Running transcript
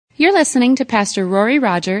You're listening to Pastor Rory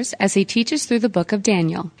Rogers as he teaches through the book of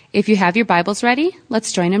Daniel. If you have your Bibles ready,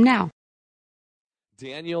 let's join him now.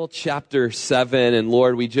 Daniel chapter 7, and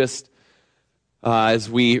Lord, we just,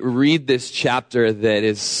 as we read this chapter that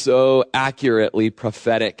is so accurately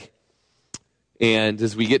prophetic, and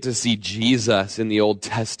as we get to see Jesus in the Old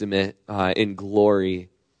Testament in glory,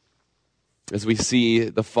 as we see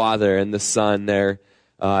the Father and the Son there,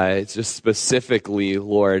 it's just specifically,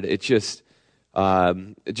 Lord, it just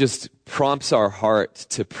prompts our heart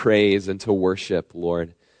to praise and to worship,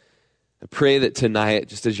 Lord. I pray that tonight,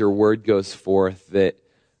 just as your word goes forth, that,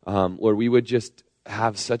 Lord, we would just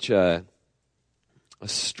have such a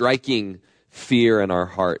striking fear in our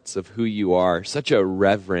hearts of who you are, such a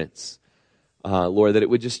reverence, Lord, that it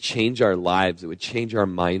would just change our lives. It would change our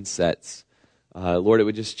mindsets. Lord, it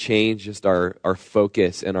would just change just our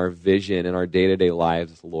focus and our vision in our day-to-day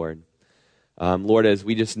lives, Lord. Lord, as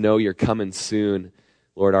we just know you're coming soon,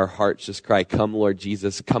 Lord, our hearts just cry, come, Lord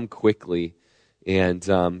Jesus, come quickly. And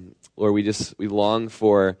Lord, we long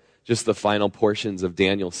for just the final portions of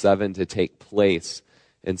Daniel 7 to take place.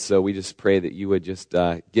 And so we just pray that you would just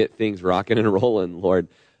get things rocking and rolling, Lord,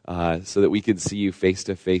 so that we can see you face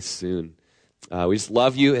to face soon. We just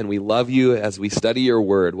love you, and we love you as we study your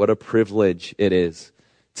word. What a privilege it is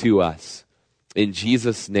to us. In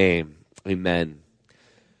Jesus' name, amen.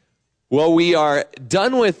 Well, we are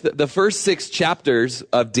done with the first 6 chapters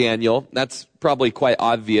of Daniel. That's probably quite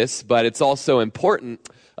obvious, but it's also important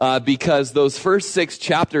because those first 6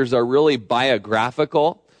 chapters are really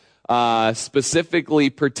biographical, specifically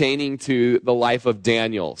pertaining to the life of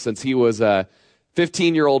Daniel. Since he was a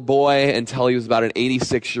 15-year-old boy until he was about an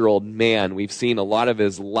 86-year-old man, we've seen a lot of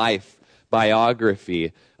his life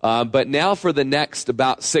biography. But now for the next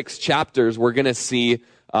about 6 chapters, we're going to see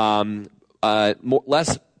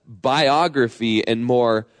less biography and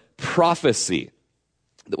more prophecy.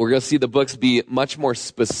 We're going to see the books be much more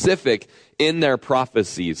specific in their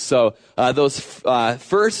prophecies. So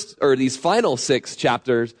these final 6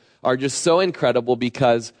 chapters are just so incredible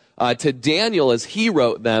because to Daniel, as he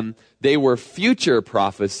wrote them, they were future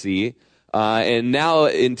prophecy. And now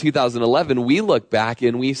in 2011, we look back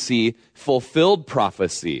and we see fulfilled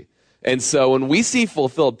prophecy. And so when we see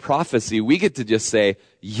fulfilled prophecy, we get to just say,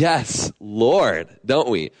 yes, Lord, don't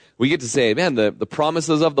we? We get to say, man, the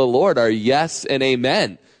promises of the Lord are yes and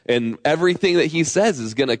amen. And everything that he says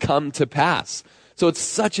is going to come to pass. So it's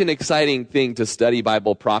such an exciting thing to study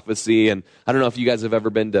Bible prophecy. And I don't know if you guys have ever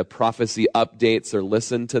been to prophecy updates or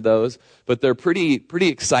listened to those, but they're pretty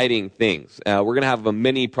exciting things. We're going to have a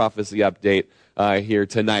mini prophecy update here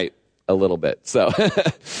tonight a little bit. So,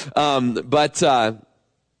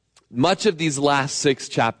 much of these last 6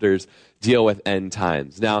 chapters deal with end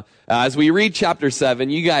times. Now, as we read chapter 7,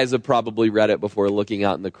 you guys have probably read it before looking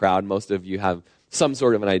out in the crowd. Most of you have some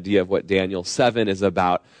sort of an idea of what Daniel 7 is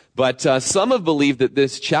about. But some have believed that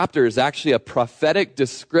this chapter is actually a prophetic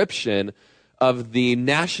description of the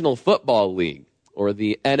National Football League, or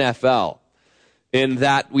the NFL, in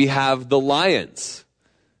that we have the Lions,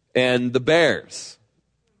 and the Bears,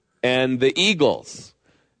 and the Eagles,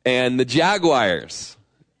 and the Jaguars,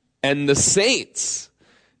 and the Saints,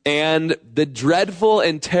 and the dreadful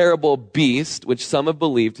and terrible beast, which some have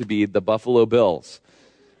believed to be the Buffalo Bills.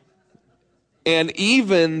 And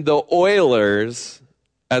even the Oilers,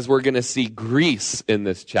 as we're going to see Greece in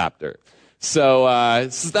this chapter. So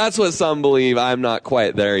that's what some believe. I'm not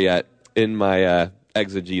quite there yet in my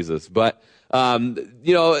exegesis. But,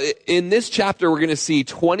 in this chapter, we're going to see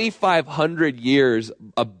 2,500 years,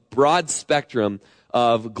 a broad spectrum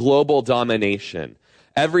of global domination.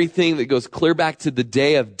 Everything that goes clear back to the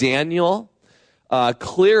day of Daniel,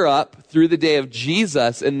 clear up through the day of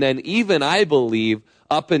Jesus, and then even, I believe,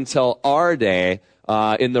 up until our day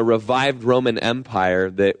in the revived Roman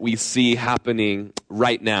Empire that we see happening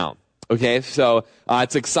right now. Okay, so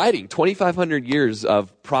it's exciting. 2,500 years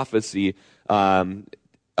of prophecy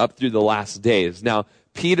up through the last days. Now,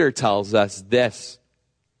 Peter tells us this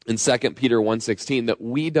in 2 Peter 1:16, that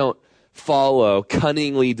we don't follow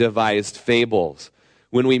cunningly devised fables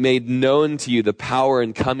when we made known to you the power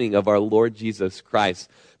and coming of our Lord Jesus Christ,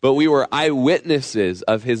 but we were eyewitnesses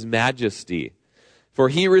of his majesty. For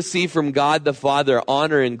he received from God the Father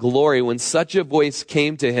honor and glory when such a voice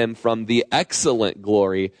came to him from the excellent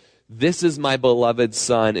glory, "This is my beloved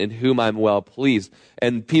Son in whom I'm well pleased."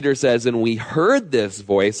 And Peter says, and we heard this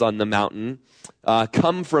voice on the mountain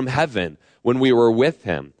come from heaven when we were with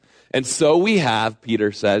him. And so we have,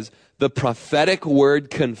 Peter says, the prophetic word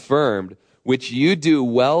confirmed, which you do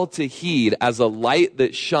well to heed as a light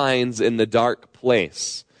that shines in the dark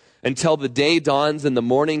place, until the day dawns and the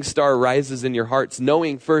morning star rises in your hearts,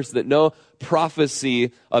 knowing first that no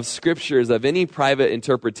prophecy of scriptures, of any private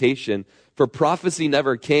interpretation. For prophecy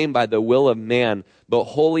never came by the will of man, but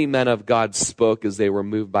holy men of God spoke as they were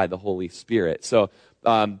moved by the Holy Spirit. So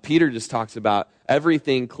Peter just talks about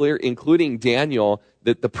everything clear, including Daniel,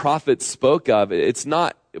 that the prophets spoke of. It's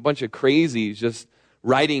not a bunch of crazies just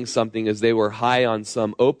writing something as they were high on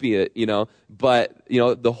some opiate, but,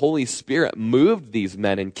 the Holy Spirit moved these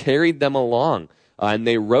men and carried them along, and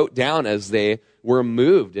they wrote down as they were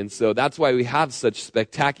moved. And so that's why we have such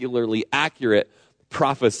spectacularly accurate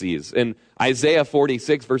prophecies. And Isaiah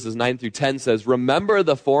 46 verses 9 through 10 says, "Remember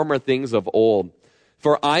the former things of old,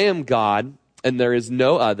 for I am God, and there is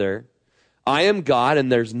no other. I am God, and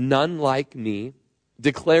there's none like me,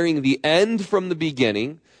 declaring the end from the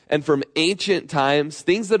beginning, and from ancient times,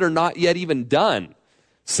 things that are not yet even done,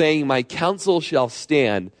 saying, my counsel shall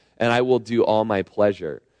stand, and I will do all my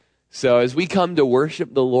pleasure." So as we come to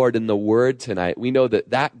worship the Lord in the Word tonight, we know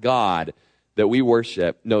that God that we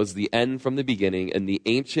worship knows the end from the beginning and the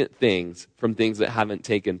ancient things from things that haven't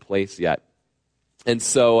taken place yet. And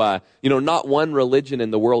so, not one religion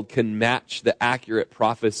in the world can match the accurate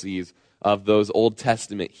prophecies of those Old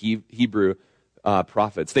Testament Hebrew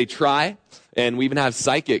prophets. They try, and we even have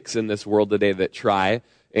psychics in this world today that try.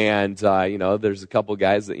 And, there's a couple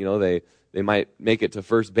guys that, they might make it to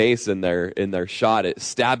first base in their shot at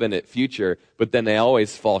stabbing at future, but then they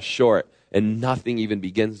always fall short, and nothing even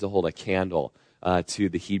begins to hold a candle to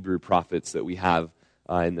the Hebrew prophets that we have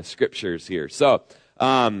in the scriptures here. So,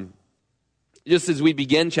 just as we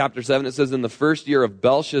begin chapter 7, it says, "In the first year of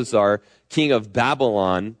Belshazzar, king of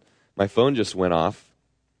Babylon," my phone just went off,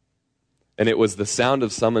 and it was the sound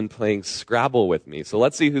of someone playing Scrabble with me. So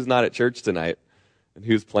let's see who's not at church tonight and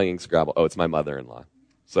who's playing Scrabble. Oh, it's my mother-in-law.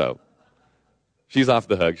 So she's off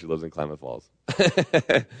the hook. She lives in Klamath Falls.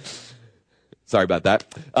 Sorry about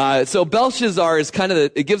that. So Belshazzar is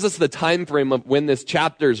it gives us the time frame of when this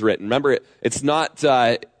chapter is written. Remember, it's not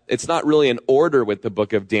really in order with the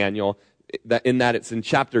book of Daniel, in that it's in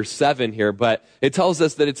chapter 7 here, but it tells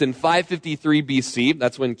us that it's in 553 BC.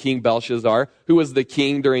 That's when King Belshazzar, who was the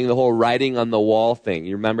king during the whole writing on the wall thing.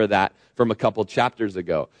 You remember that from a couple chapters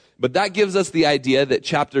ago. But that gives us the idea that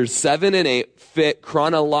chapters 7 and 8 fit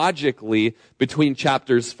chronologically between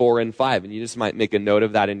chapters 4 and 5. And you just might make a note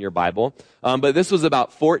of that in your Bible. But this was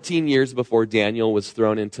about 14 years before Daniel was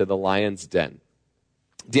thrown into the lion's den.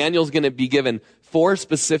 Daniel's going to be given 4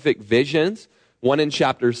 specific visions. One in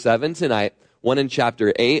chapter 7 tonight, one in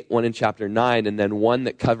chapter 8, one in chapter 9, and then one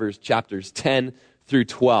that covers chapters 10 through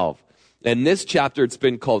 12. And this chapter, it's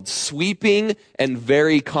been called sweeping and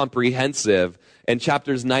very comprehensive. And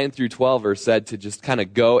chapters 9 through 12 are said to just kind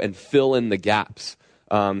of go and fill in the gaps.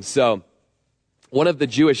 So one of the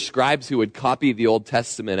Jewish scribes who would copy the Old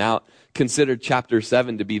Testament out considered chapter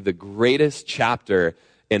 7 to be the greatest chapter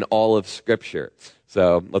in all of Scripture.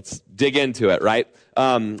 So let's dig into it, right?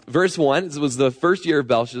 Verse 1, it was the first year of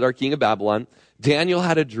Belshazzar, king of Babylon. Daniel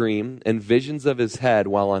had a dream and visions of his head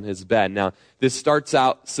while on his bed. Now, this starts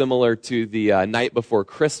out similar to the night before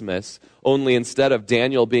Christmas, only instead of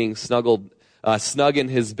Daniel being snug in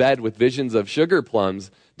his bed with visions of sugar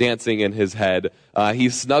plums dancing in his head,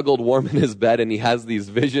 he's snuggled warm in his bed, and he has these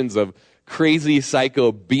visions of crazy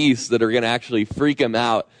psycho beasts that are going to actually freak him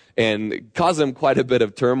out and cause him quite a bit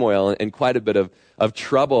of turmoil and quite a bit of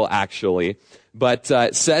trouble, actually. But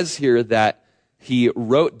it says here that he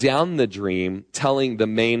wrote down the dream, telling the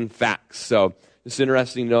main facts. So it's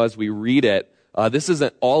interesting to know as we read it, this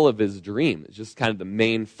isn't all of his dream. It's just kind of the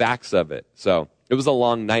main facts of it. So it was a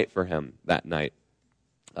long night for him that night.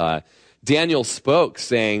 Daniel spoke,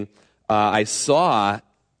 saying, I saw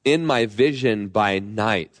in my vision by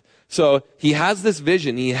night. So he has this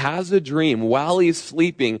vision, he has a dream while he's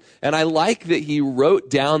sleeping, and I like that he wrote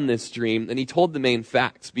down this dream and he told the main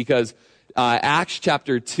facts, because Acts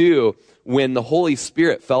chapter 2, when the Holy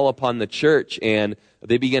Spirit fell upon the church and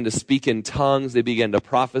they began to speak in tongues, they began to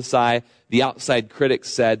prophesy, the outside critics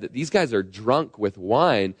said that these guys are drunk with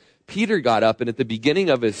wine. Peter got up, and at the beginning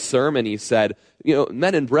of his sermon, he said,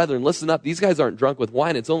 men and brethren, listen up, these guys aren't drunk with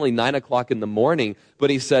wine, it's only 9 o'clock in the morning, but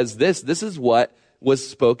he says this is what was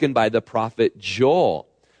spoken by the prophet Joel.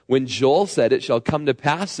 When Joel said, it shall come to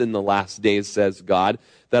pass in the last days, says God,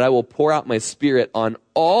 that I will pour out my spirit on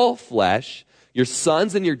all flesh. Your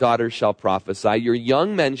sons and your daughters shall prophesy. Your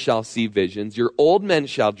young men shall see visions. Your old men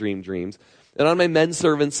shall dream dreams. And on my men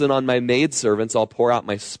servants and on my maid servants, I'll pour out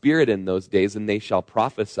my spirit in those days, and they shall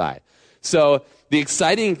prophesy. So the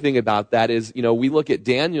exciting thing about that is, we look at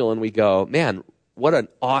Daniel and we go, man, what an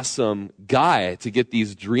awesome guy to get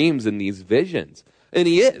these dreams and these visions. And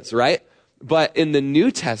he is, right? But in the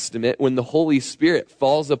New Testament, when the Holy Spirit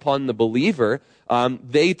falls upon the believer,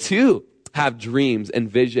 they too have dreams and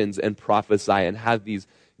visions and prophesy and have these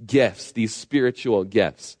gifts, these spiritual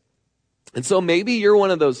gifts. And so maybe you're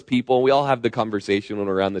one of those people, we all have the conversation when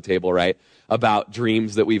we're around the table, right, about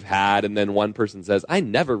dreams that we've had, and then one person says, I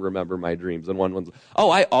never remember my dreams, and one's,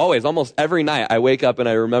 I always, almost every night, I wake up and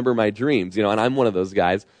I remember my dreams, and I'm one of those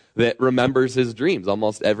guys that remembers his dreams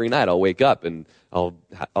almost every night. I'll wake up and I'll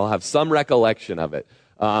have some recollection of it.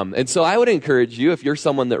 And so I would encourage you, if you're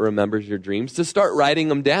someone that remembers your dreams, to start writing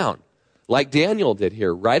them down, like Daniel did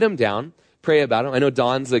here. Write them down, pray about them. I know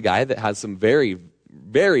Don's a guy that has some very,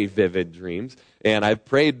 very vivid dreams, and I've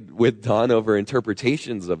prayed with Don over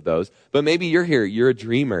interpretations of those. But maybe you're here, you're a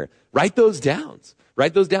dreamer. Write those down.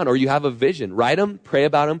 Write those down, or you have a vision. Write them, pray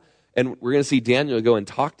about them, and we're going to see Daniel go and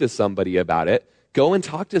talk to somebody about it. Go and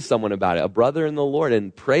talk to someone about it, a brother in the Lord,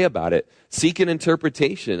 and pray about it. Seek an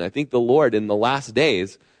interpretation. I think the Lord in the last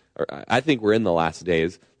days, or I think we're in the last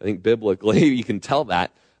days. I think biblically you can tell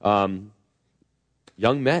that.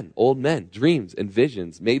 Young men, old men, dreams and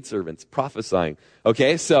visions, maidservants, prophesying.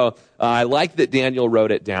 Okay, so I like that Daniel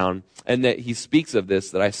wrote it down and that he speaks of this,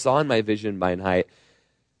 that I saw in my vision by night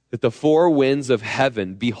that the four winds of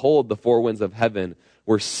heaven, behold, the four winds of heaven,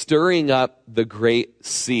 were stirring up the great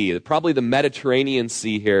sea, probably the Mediterranean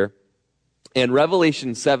Sea here. And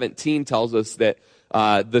Revelation 17 tells us that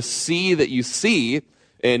the sea that you see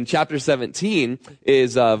in chapter 17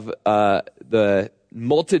 is of the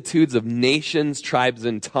multitudes of nations, tribes,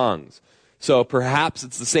 and tongues. So perhaps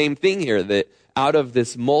it's the same thing here, that out of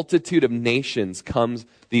this multitude of nations comes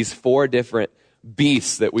these four different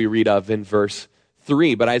beasts that we read of in verse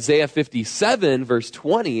 3. But Isaiah 57, verse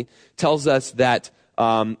 20, tells us that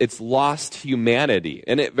it's lost humanity.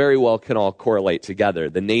 And it very well can all correlate together.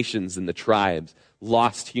 The nations and the tribes,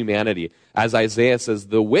 lost humanity. As Isaiah says,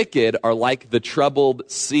 the wicked are like the troubled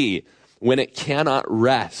sea when it cannot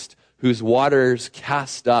rest, whose waters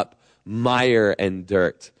cast up mire and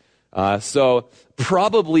dirt. So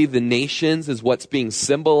probably the nations is what's being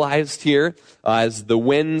symbolized here as the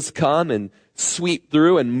winds come and sweep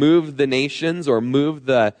through and move the nations or move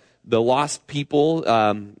the lost people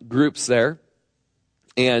groups there.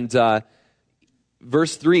 And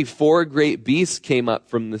verse 3, four great beasts came up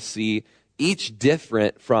from the sea, each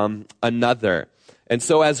different from another. And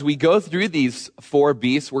so as we go through these four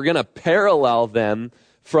beasts, we're going to parallel them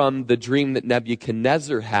from the dream that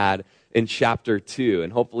Nebuchadnezzar had in chapter 2.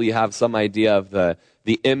 And hopefully you have some idea of the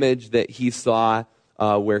image that he saw,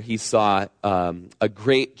 where he saw a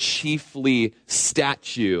great chiefly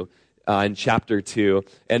statue in chapter 2.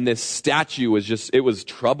 And this statue was it was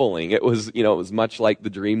troubling. It was, it was much like the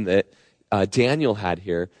dream that Daniel had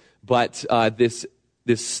here. But this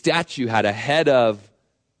statue had a head of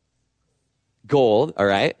gold, all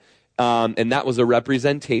right? And that was a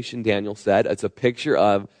representation, Daniel said. It's a picture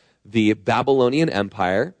of the Babylonian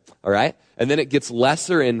Empire, all right? And then it gets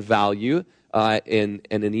lesser in value and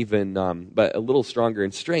an even, but a little stronger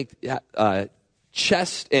in strength.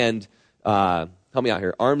 Chest and, help me out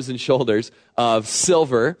here, arms and shoulders of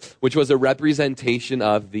silver, which was a representation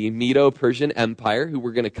of the Medo-Persian Empire, who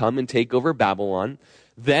were going to come and take over Babylon.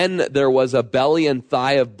 Then there was a belly and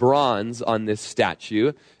thigh of bronze on this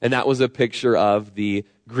statue, and that was a picture of the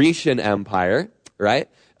Grecian Empire, right?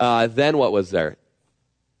 Then what was there?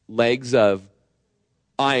 Legs of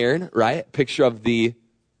iron, right? Picture of the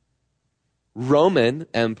Roman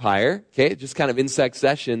Empire, okay? Just kind of in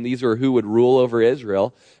succession, these were who would rule over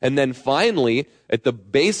Israel. And then finally, at the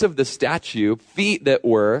base of the statue, feet that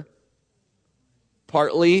were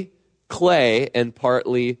partly clay and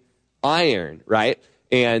partly iron, right?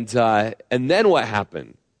 And then what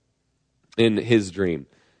happened in his dream?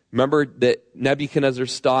 Remember that Nebuchadnezzar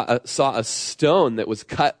saw a stone that was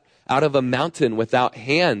cut out of a mountain without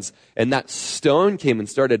hands, and that stone came and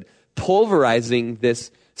started pulverizing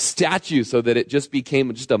this statue so that it just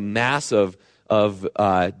became just a mass of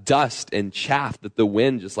dust and chaff that the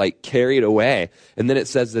wind just like carried away. And then it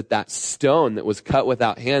says that stone that was cut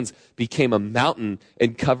without hands became a mountain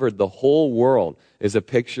and covered the whole world, is a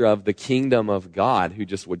picture of the kingdom of God, who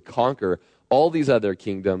just would conquer all these other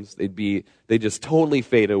kingdoms. They just totally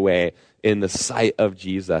fade away in the sight of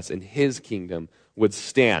Jesus, and his kingdom would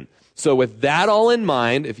stand. So with that all in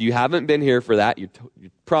mind, if you haven't been here for that, you're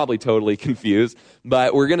probably totally confused,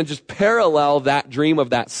 but we're going to just parallel that dream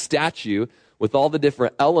of that statue with all the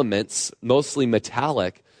different elements, mostly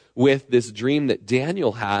metallic, with this dream that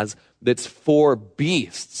Daniel has that's four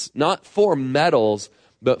beasts, not four metals,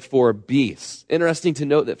 but four beasts. Interesting to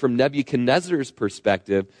note that from Nebuchadnezzar's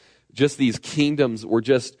perspective, just these kingdoms were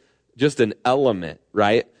just an element,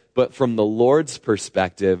 right? But from the Lord's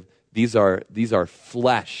perspective, these are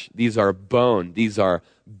flesh, these are bone, these are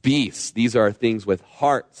beasts, these are things with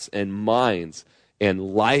hearts and minds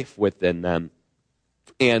and life within them.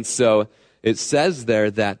 And so it says there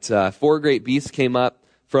that 4 great beasts came up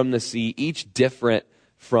from the sea, each different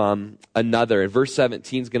from another. And verse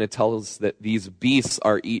 17 is going to tell us that these beasts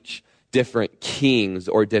are each different kings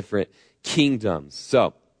or different kingdoms.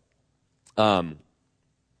 So,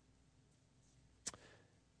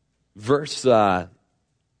 verse 4,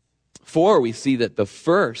 we see that the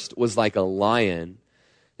first was like a lion,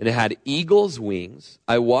 and it had eagle's wings.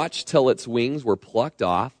 I watched till its wings were plucked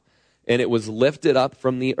off, and it was lifted up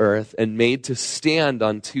from the earth and made to stand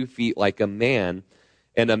on 2 feet like a man,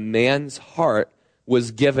 and a man's heart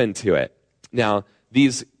was given to it. Now,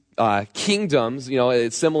 these kingdoms,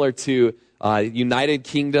 it's similar to United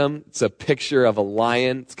Kingdom. It's a picture of a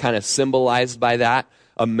lion. It's kind of symbolized by that.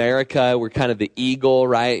 America, we're kind of the eagle,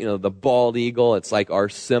 right? The bald eagle. It's like our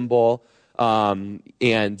symbol. And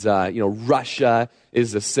Russia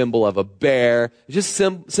is a symbol of a bear. It's just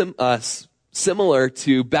similar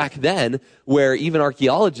to back then, where even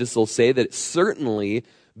archaeologists will say that certainly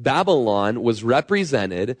Babylon was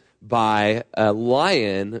represented by a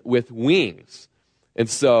lion with wings. And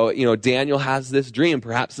so, Daniel has this dream.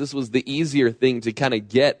 Perhaps this was the easier thing to kind of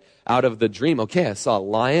get out of the dream. Okay, I saw a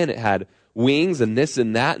lion. It had wings and this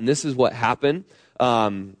and that, and this is what happened.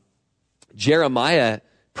 Jeremiah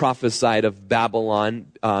prophesied of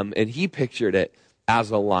Babylon, and he pictured it as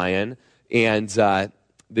a lion. And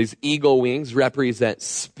these eagle wings represent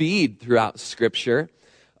speed throughout Scripture.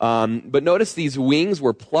 But notice these wings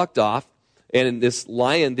were plucked off, and this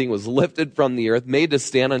lion thing was lifted from the earth, made to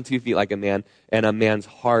stand on 2 feet like a man, and a man's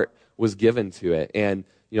heart was given to it. And,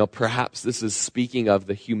 perhaps this is speaking of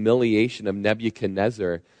the humiliation of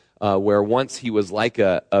Nebuchadnezzar, where once he was like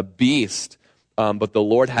a beast, but the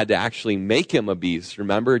Lord had to actually make him a beast.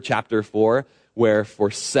 Remember chapter 4, where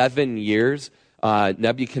for 7 years,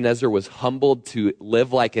 Nebuchadnezzar was humbled to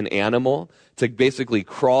live like an animal, to basically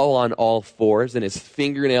crawl on all fours, and his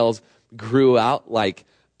fingernails grew out like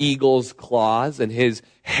eagle's claws, and his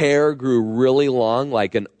hair grew really long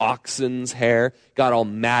like an oxen's hair, got all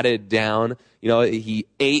matted down. He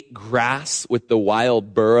ate grass with the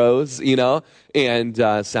wild burros, and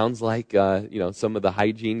sounds like, some of the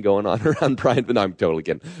hygiene going on around Pride, but no, I'm totally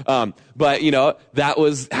kidding. But that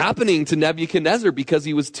was happening to Nebuchadnezzar because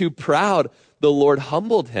he was too proud. The Lord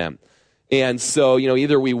humbled him. And so,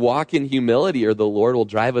 either we walk in humility or the Lord will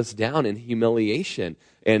drive us down in humiliation.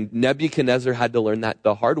 And Nebuchadnezzar had to learn that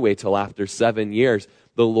the hard way till after 7 years.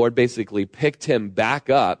 The Lord basically picked him back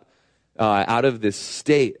up out of this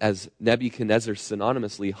state as Nebuchadnezzar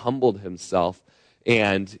synonymously humbled himself,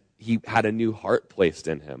 and he had a new heart placed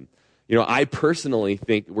in him. I personally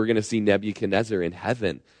think we're going to see Nebuchadnezzar in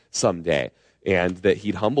heaven someday, and that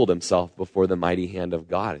he'd humbled himself before the mighty hand of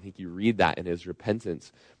God. I think you read that in his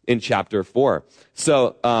repentance in chapter 4.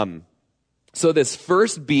 So this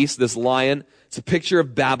first beast, this lion, it's a picture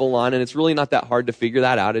of Babylon, and it's really not that hard to figure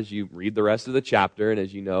that out as you read the rest of the chapter, and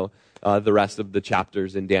as you know the rest of the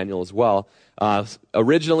chapters in Daniel as well.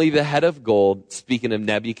 Originally the head of gold, speaking of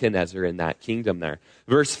Nebuchadnezzar in that kingdom there.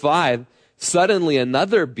 Verse 5, suddenly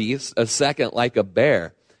another beast, a second like a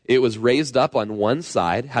bear. It was raised up on one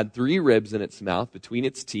side, had 3 ribs in its mouth between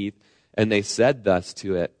its teeth, and they said thus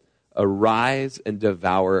to it, arise and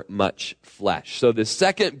devour much flesh. So the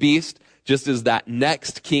second beast just is that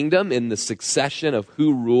next kingdom in the succession of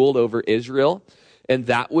who ruled over Israel, and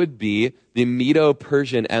that would be the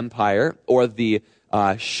Medo-Persian Empire, or the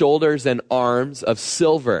shoulders and arms of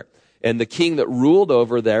silver. And the king that ruled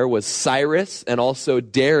over there was Cyrus and also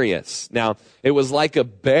Darius. Now, it was like a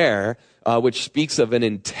bear, which speaks of an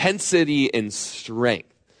intensity and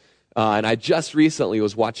strength. And I just recently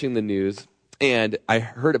was watching the news, and I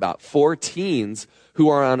heard about 4 teens who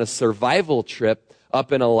are on a survival trip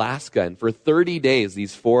up in Alaska. And for 30 days,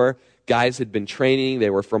 these 4 guys had been training. They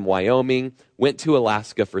were from Wyoming, went to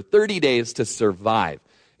Alaska for 30 days to survive.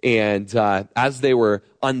 And as they were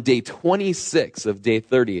on day 26 of day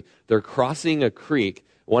 30, they're crossing a creek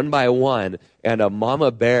one by one, and a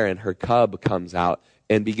mama bear and her cub comes out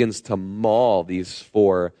and begins to maul these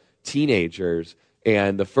 4 teenagers.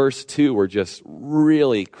 And the first 2 were just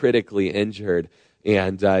really critically injured.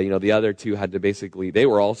 And, the other 2 had to they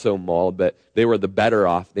were also mauled, but they were the better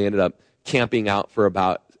off. They ended up camping out for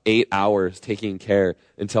about 8 hours, taking care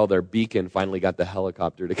until their beacon finally got the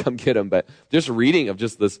helicopter to come get them. But just reading of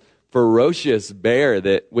just this ferocious bear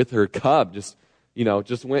that with her cub just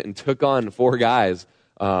went and took on 4 guys,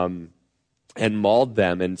 and mauled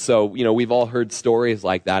them. And so, we've all heard stories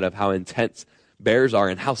like that of how intense bears are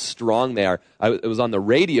and how strong they are. It was on the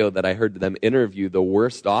radio that I heard them interview the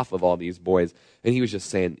worst off of all these boys, and he was just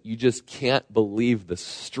saying, you just can't believe the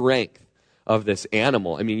strength of this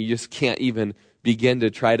animal. I mean, you just can't even begin to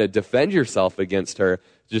try to defend yourself against her.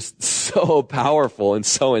 Just so powerful and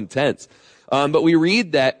so intense. But we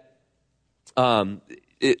read that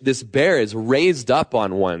this bear is raised up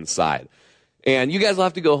on one side. And you guys will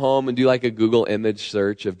have to go home and do like a Google image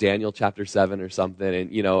search of Daniel chapter 7 or something,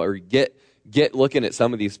 and or get looking at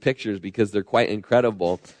some of these pictures because they're quite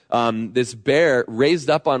incredible. This bear raised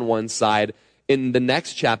up on one side. In the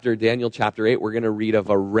next chapter, Daniel chapter 8, we're going to read of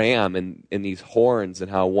a ram and these horns and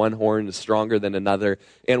how one horn is stronger than another.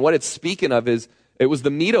 And what it's speaking of is it was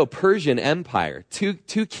the Medo-Persian Empire, two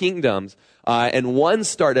kingdoms, and one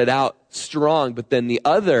started out strong, but then the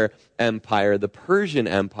other empire, the Persian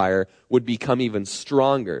Empire, would become even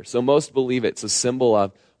stronger. So most believe it's a symbol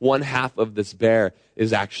of one half of this bear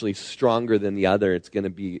is actually stronger than the other. It's going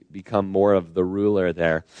to become more of the ruler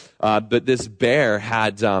there. But this bear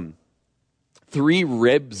had 3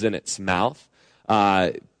 ribs in its mouth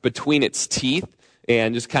between its teeth,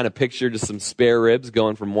 and just kind of picture just some spare ribs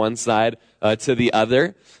going from one side to the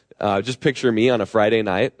other. Just picture me on a Friday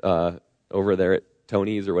night over there at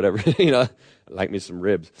Tony's or whatever. I like me some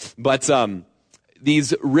ribs. But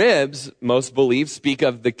these ribs, most believe, speak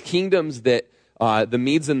of the kingdoms that the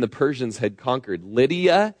Medes and the Persians had conquered: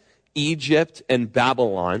 Lydia, Egypt, and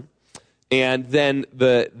Babylon. And then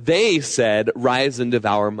they said, rise and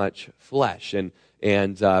devour much flesh.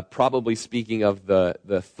 And probably speaking of the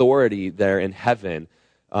authority there in heaven.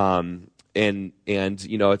 And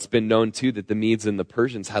it's been known too that the Medes and the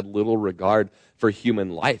Persians had little regard for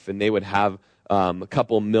human life. And they would have a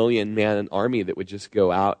couple million man army that would just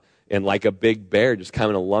go out and like a big bear just kind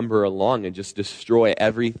of lumber along and just destroy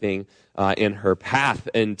everything in her path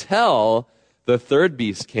until the third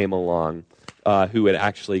beast came along, who would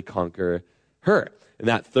actually conquer her. And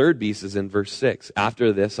that third beast is in verse 6.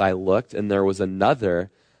 After this I looked, and there was another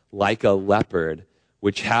like a leopard,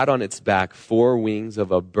 which had on its back 4 wings of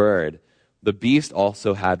a bird. The beast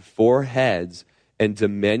also had 4 heads, and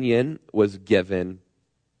dominion was given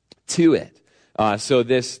to it. So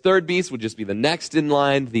this third beast would just be the next in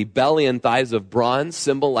line, the belly and thighs of bronze,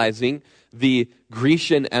 symbolizing the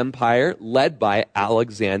Grecian Empire led by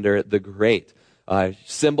Alexander the Great.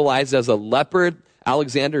 Symbolized as a leopard,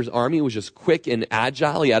 Alexander's army was just quick and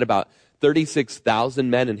agile. He had about 36,000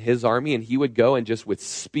 men in his army, and he would go and just with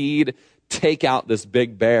speed take out this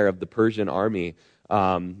big bear of the Persian army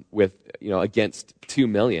against 2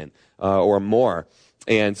 million or more.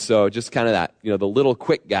 And so just kind of that, the little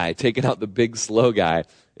quick guy taking out the big slow guy,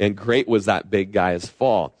 and great was that big guy's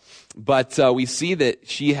fall. But we see that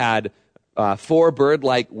she had 4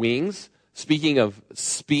 bird-like wings, speaking of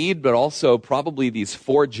speed, but also probably these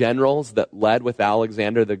 4 generals that led with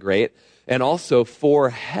Alexander the Great, and also 4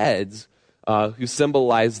 heads who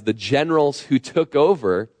symbolize the generals who took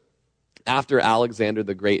over after Alexander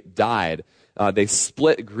the Great died. They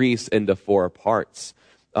split Greece into 4 parts.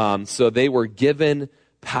 So they were given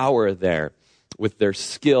power there with their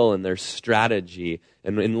skill and their strategy.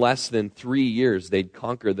 And in less than 3 years, they'd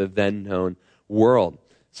conquer the then known world.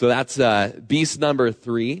 So that's beast number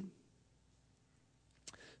 3.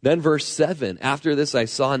 Then verse 7, after this I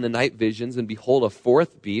saw in the night visions, and behold, a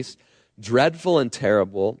 4th beast, dreadful and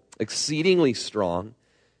terrible, exceedingly strong.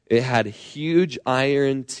 It had huge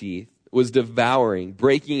iron teeth, was devouring,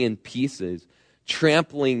 breaking in pieces,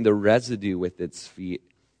 trampling the residue with its feet.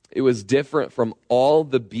 It was different from all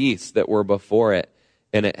the beasts that were before it,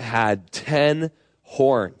 and it had 10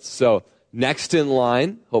 horns. So next in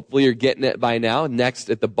line, hopefully you're getting it by now, next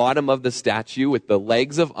at the bottom of the statue with the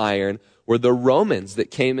legs of iron were the Romans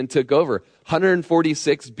that came and took over.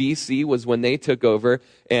 146 BC was when they took over,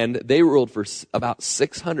 and they ruled for about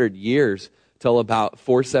 600 years till about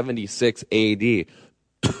 476 AD.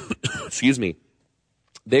 Excuse me.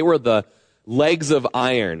 They were the legs of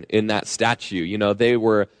iron in that statue. They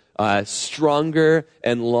were stronger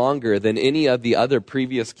and longer than any of the other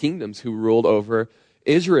previous kingdoms who ruled over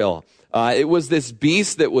Israel. It was this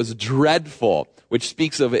beast that was dreadful, which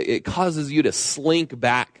speaks of it causes you to slink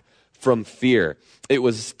back from fear. It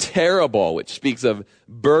was terrible, which speaks of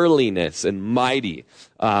burliness and mighty.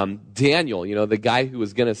 Daniel, the guy who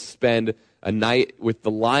was going to spend a night with the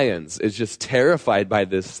lions, is just terrified by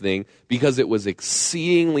this thing because it was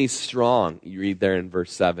exceedingly strong. You read there in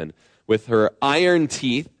verse 7. With her iron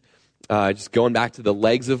teeth, just going back to the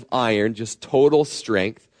legs of iron, just total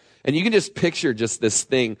strength. And you can just picture just this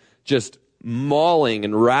thing just mauling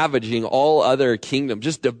and ravaging all other kingdoms,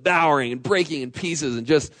 just devouring and breaking in pieces and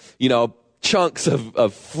just, chunks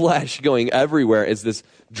of flesh going everywhere as this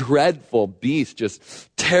dreadful beast just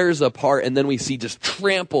tears apart, and then we see just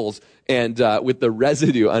tramples and with the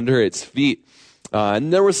residue under its feet.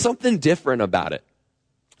 And there was something different about it.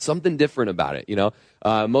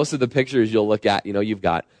 Most of the pictures you'll look at, you've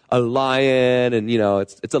got a lion, and,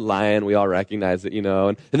 it's a lion. We all recognize it,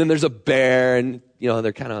 and then there's a bear, and,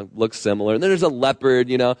 they kind of look similar. And then there's a leopard,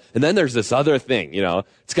 and then there's this other thing,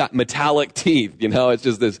 it's got metallic teeth, it's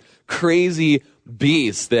just this crazy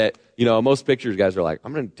beast that, most pictures guys are like,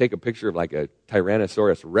 I'm going to take a picture of like a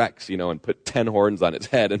Tyrannosaurus Rex, and put 10 horns on its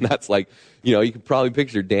head. And that's like, you can probably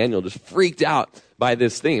picture Daniel just freaked out by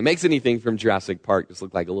this thing. It makes anything from Jurassic Park just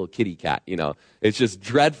look like a little kitty cat, It's just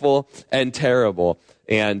dreadful and terrible.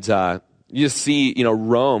 And you just see,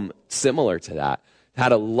 Rome, similar to that,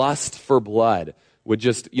 had a lust for blood, would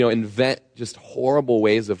just, invent just horrible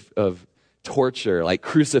ways of torture, like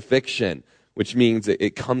crucifixion, which means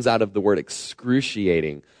it comes out of the word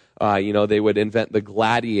excruciating. They would invent the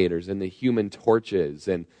gladiators and the human torches,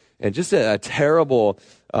 and just a terrible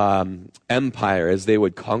empire. As they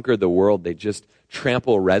would conquer the world, they just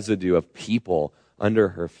trample residue of people under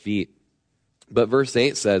her feet. But verse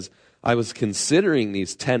 8 says, I was considering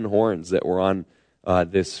these 10 horns that were on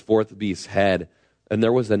this fourth beast's head, and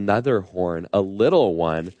there was another horn, a little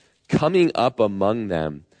one, coming up among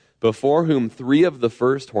them, before whom 3 of the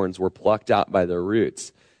first horns were plucked out by their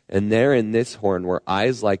roots. And there in this horn were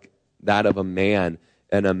eyes like that of a man,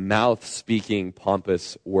 and a mouth speaking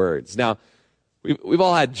pompous words. Now, we've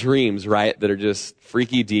all had dreams, right, that are just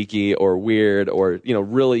freaky deaky or weird, or,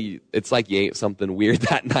 really, it's like you ate something weird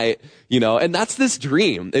that night, and that's this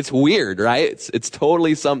dream. It's weird, right? It's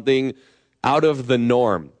totally something out of the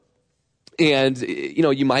norm. And,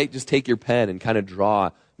 you might just take your pen and kind of draw,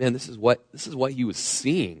 man, this is what he was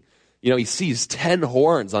seeing. He sees 10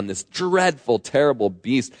 horns on this dreadful, terrible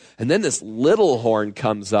beast. And then this little horn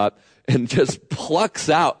comes up and just plucks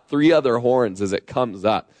out 3 other horns as it comes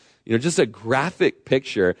up. Just a graphic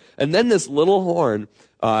picture. And then this little horn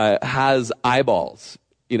has eyeballs,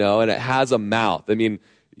 and it has a mouth. I mean,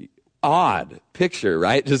 odd picture,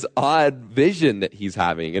 right? Just odd vision that he's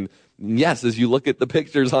having. And yes, as you look at the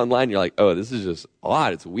pictures online, you're like, oh, this is just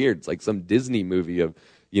odd. It's weird. It's like some Disney movie of,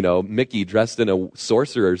 Mickey dressed in a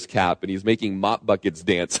sorcerer's cap, and he's making mop buckets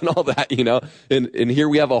dance and all that, And here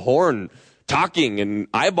we have a horn talking and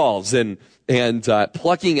eyeballs and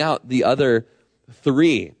plucking out the other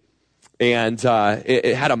 3. And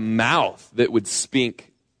it had a mouth that would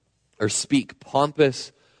speak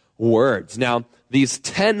pompous words. Now, these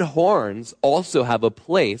 10 horns also have a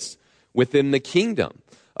place within the kingdom.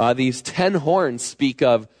 These 10 horns speak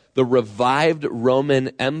of the revived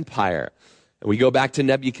Roman Empire. And we go back to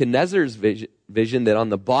Nebuchadnezzar's vision that on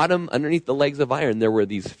the bottom, underneath the legs of iron, there were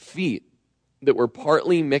these feet that were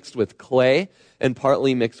partly mixed with clay and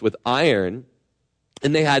partly mixed with iron.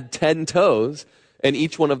 And they had 10 toes, and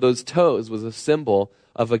each one of those toes was a symbol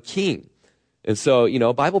of a king. And so,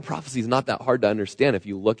 Bible prophecy is not that hard to understand if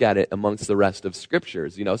you look at it amongst the rest of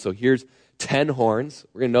scriptures. So here's 10 horns.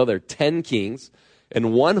 We're going to know there are 10 kings.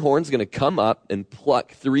 And one horn's going to come up and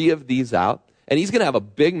pluck 3 of these out. And he's going to have a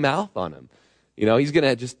big mouth on him. He's going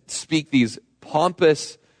to just speak these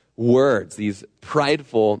pompous words, these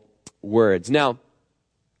prideful words. Now,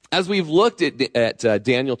 as we've looked at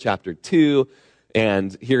Daniel chapter 2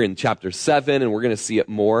 and here in chapter 7, and we're going to see it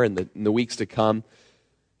more in the weeks to come,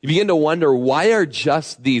 you begin to wonder, why are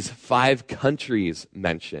just these 5 countries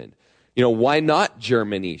mentioned? Why not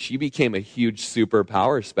Germany? She became a huge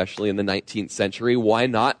superpower, especially in the 19th century. Why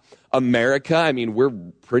not America? I mean, we're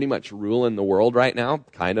pretty much ruling the world right now,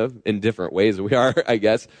 kind of, in different ways we are, I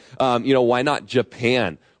guess. Why not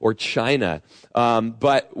Japan or China?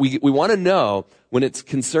 But we want to know, when it's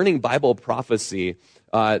concerning Bible prophecy,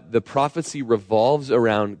 the prophecy revolves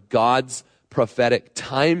around God's prophetic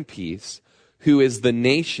timepiece, who is the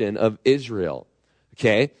nation of Israel.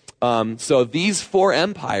 Okay? So these 4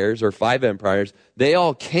 empires, or 5 empires, they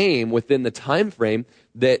all came within the time frame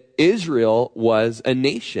that Israel was a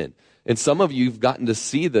nation. And some of you have gotten to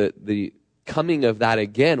see the coming of that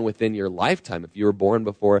again within your lifetime. If you were born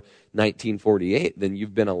before 1948, then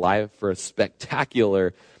you've been alive for a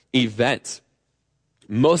spectacular event.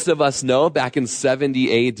 Most of us know back in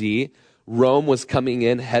 70 AD, Rome was coming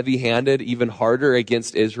in heavy-handed, even harder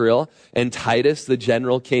against Israel. And Titus, the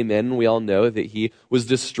general, came in. We all know that he was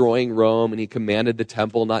destroying Rome, and he commanded the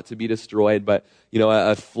temple not to be destroyed, but,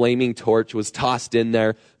 a flaming torch was tossed in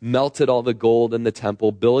there melted all the gold in the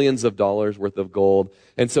temple, billions of dollars worth of gold.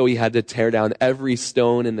 And so he had to tear down every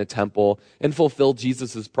stone in the temple and fulfill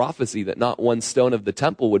Jesus' prophecy that not one stone of the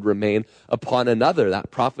temple would remain upon another. That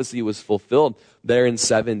prophecy was fulfilled there in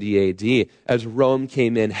 70 AD as Rome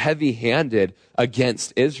came in heavy-handed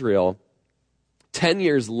against Israel. 10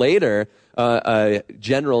 years later, a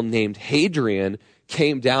general named Hadrian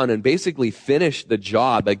came down and basically finished the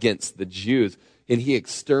job against the Jews. And he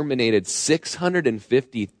exterminated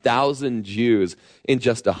 650,000 Jews in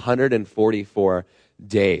just 144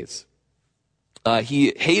 days.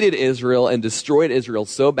 He hated Israel and destroyed Israel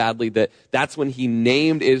so badly that that's when he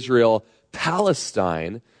named Israel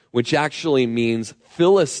Palestine, which actually means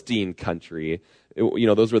Philistine country.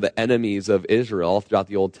 Those were the enemies of Israel throughout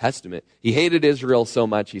the Old Testament. He hated Israel so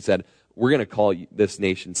much, he said, we're going to call this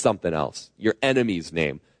nation something else. Your enemy's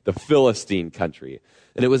name, the Philistine country.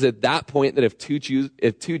 And it was at that point that if two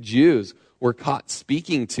Jews were caught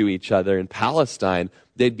speaking to each other in Palestine,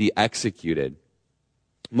 they'd be executed.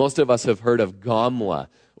 Most of us have heard of Gamla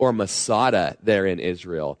or Masada there in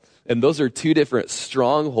Israel. And those are two different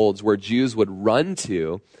strongholds where Jews would run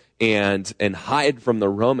to and hide from the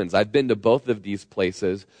Romans. I've been to both of these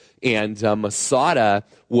places, and Masada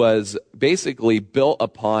was basically built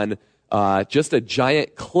upon just a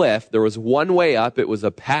giant cliff. There was one way up, it was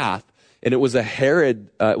a path, and it was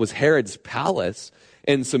Herod's palace.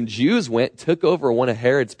 And some Jews took over one of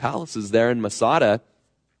Herod's palaces there in Masada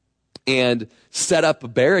and set up a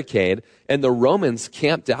barricade, and the Romans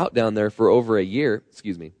camped out down there for over a year.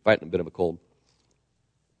 Excuse me, fighting a bit of a cold.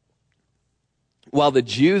 While the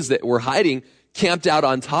Jews that were hiding camped out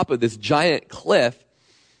on top of this giant cliff,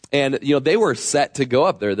 and they were set to go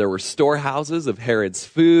up there. There were storehouses of Herod's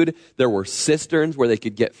food. There were cisterns where they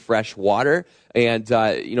could get fresh water. And,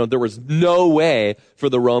 there was no way for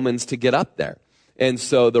the Romans to get up there. And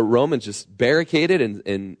so the Romans just barricaded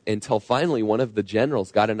until finally one of the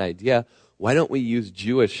generals got an idea. Why don't we use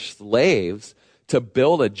Jewish slaves to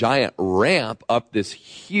build a giant ramp up this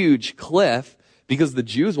huge cliff? Because the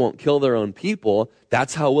Jews won't kill their own people.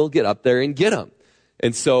 That's how we'll get up there and get them.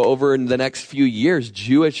 And so over in the next few years,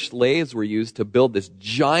 Jewish slaves were used to build this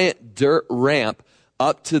giant dirt ramp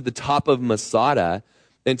up to the top of Masada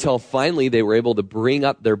until finally they were able to bring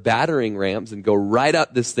up their battering rams and go right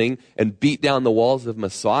up this thing and beat down the walls of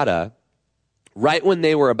Masada. Right when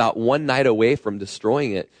they were about one night away from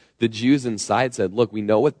destroying it, the Jews inside said, look, we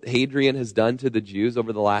know what Hadrian has done to the Jews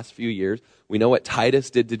over the last few years. We know what Titus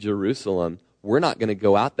did to Jerusalem. We're not going to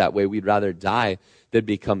go out that way. We'd rather die than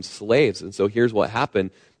become slaves. And so here's what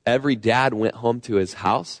happened. Every dad went home to his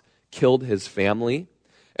house, killed his family,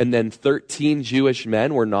 and then 13 Jewish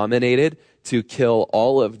men were nominated to kill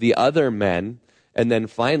all of the other men. And then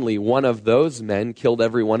finally, one of those men killed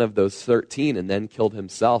every one of those 13 and then killed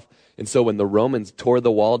himself. And so when the Romans tore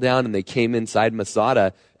the wall down and they came inside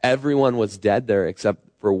Masada, everyone was dead there except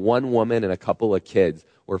for one woman and a couple of kids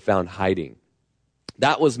were found hiding.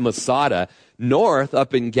 That was Masada. North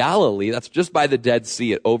up in Galilee, that's just by the Dead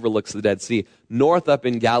Sea. It overlooks the Dead Sea. North up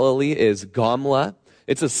in Galilee is Gamla.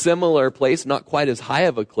 It's a similar place, not quite as high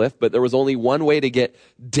of a cliff, but there was only one way to get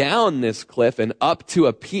down this cliff and up to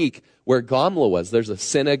a peak where Gamla was. There's a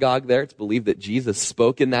synagogue there. It's believed that Jesus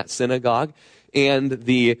spoke in that synagogue. And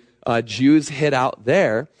the Jews hid out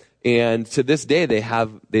there. And to this day,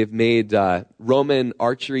 they've made Roman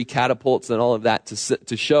archery catapults and all of that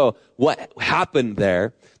to show what happened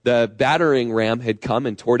there. The battering ram had come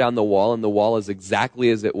and tore down the wall, and the wall is exactly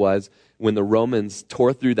as it was when the Romans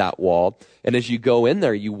tore through that wall. And as you go in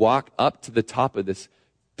there, you walk up to the top of this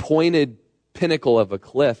pointed pinnacle of a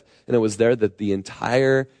cliff, and it was there that the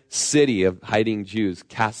entire city of hiding Jews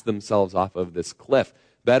cast themselves off of this cliff.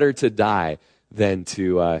 Better to die than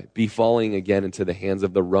to be falling again into the hands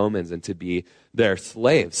of the Romans and to be their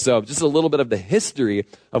slaves. So just a little bit of the history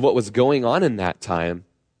of what was going on in that time.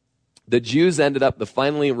 The Jews the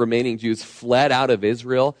finally remaining Jews fled out of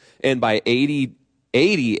Israel, and by 80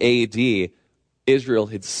 AD, Israel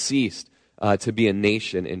had ceased to be a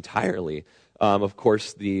nation entirely. Of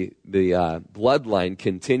course, the bloodline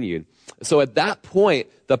continued. So at that point,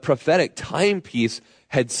 the prophetic timepiece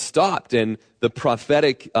had stopped, and the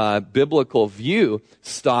prophetic biblical view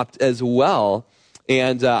stopped as well.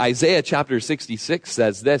 And Isaiah chapter 66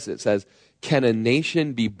 says this. It says, can a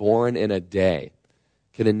nation be born in a day?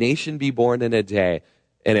 Can a nation be born in a day?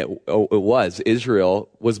 And it was. Israel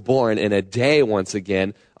was born in a day once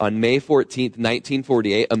again. On May 14th,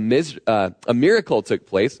 1948, a miracle took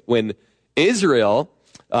place when Israel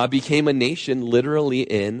became a nation literally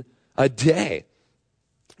in a day.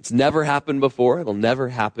 It's never happened before. It'll never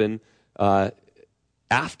happen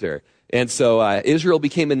after. And so Israel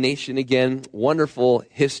became a nation again. Wonderful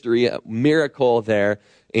history, a miracle there.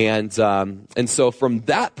 And so from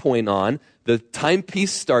that point on, the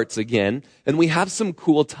timepiece starts again, and we have some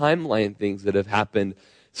cool timeline things that have happened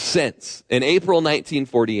since. In April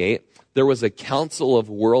 1948, there was a Council of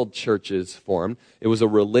World Churches formed. It was a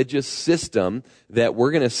religious system that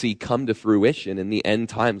we're going to see come to fruition in the end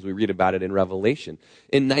times. We read about it in Revelation.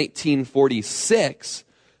 In 1946,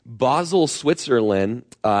 Basel, Switzerland,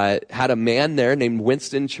 had a man there named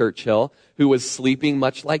Winston Churchill who was sleeping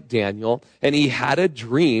much like Daniel, and he had a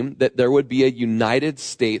dream that there would be a United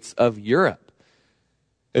States of Europe.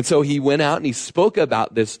 And so he went out and he spoke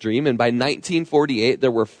about this dream, and by 1948,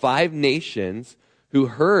 there were 5 nations who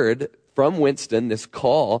heard from Winston this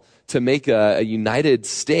call to make a United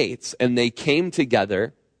States, and they came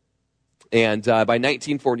together. And by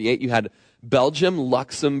 1948, you had Belgium,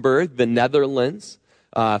 Luxembourg, the Netherlands,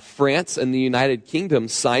 France, and the United Kingdom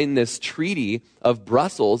signed this treaty of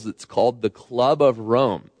Brussels. It's called the Club of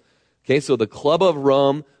Rome. Okay, so the Club of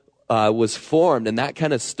Rome was formed, and that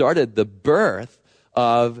kind of started the birth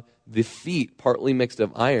of the feet, partly mixed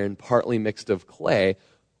of iron, partly mixed of clay,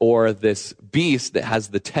 or this beast that has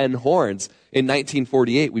the 10 horns. In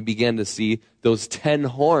 1948, we began to see those 10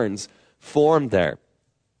 horns formed there.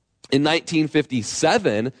 In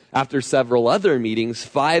 1957, after several other meetings,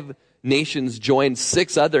 5 nations joined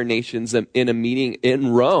 6 other nations in a meeting in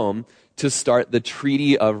Rome to start the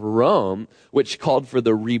Treaty of Rome, which called for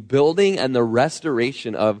the rebuilding and the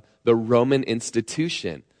restoration of the Roman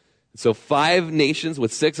institution. So 5 nations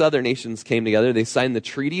with 6 other nations came together. They signed the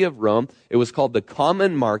Treaty of Rome. It was called the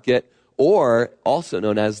Common Market, or also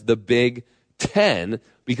known as the Big 10,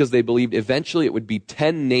 because they believed eventually it would be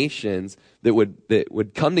 10 nations that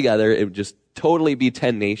would come together. It would just totally be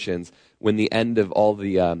 10 nations when the end of all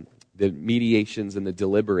the mediations and the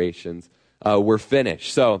deliberations were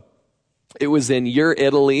finished. So it was in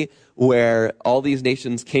Italy where all these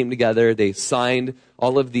nations came together. They signed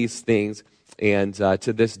all of these things. And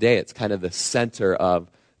to this day, it's kind of the center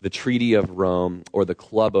of the Treaty of Rome, or the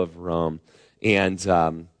Club of Rome,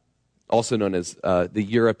 and also known as the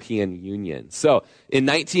European Union. So in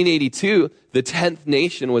 1982, the 10th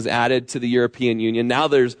nation was added to the European Union. Now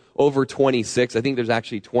there's over 26. I think there's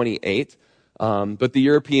actually 28. But the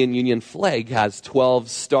European Union flag has 12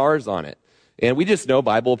 stars on it. And we just know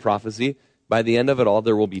Bible prophecy. By the end of it all,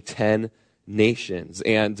 there will be 10 nations.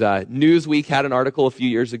 And Newsweek had an article a few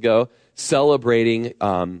years ago celebrating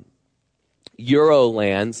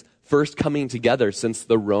Euroland's first coming together since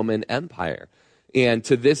the Roman Empire. And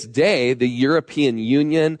to this day, the European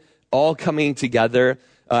Union, all coming together,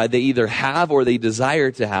 they either have or they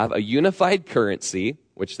desire to have a unified currency,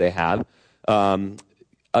 which they have, an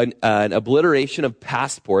obliteration of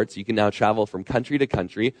passports. You can now travel from country to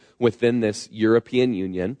country within this European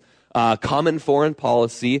Union, common foreign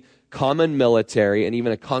policy, common military, and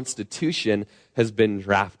even a constitution has been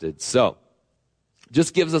drafted. So,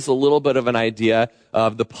 just gives us a little bit of an idea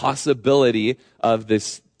of the possibility of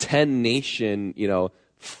this 10-nation,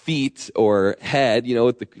 feet or head,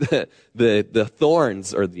 with the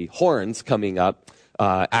thorns or the horns coming up,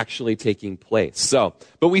 actually taking place. So,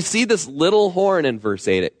 but we see this little horn in verse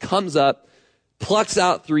 8. It comes up, plucks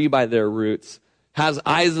out 3 by their roots, has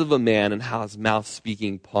eyes of a man, and has mouth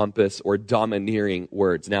speaking pompous or domineering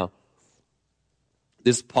words. Now,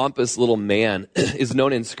 this pompous little man is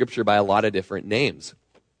known in Scripture by a lot of different names.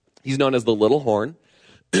 He's known as the little horn.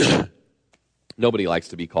 Nobody likes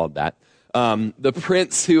to be called that. The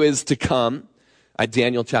prince who is to come,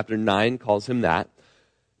 Daniel chapter 9 calls him that.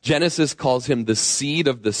 Genesis calls him the seed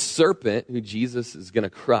of the serpent, who Jesus is going to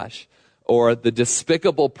crush, or the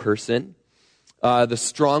despicable person, the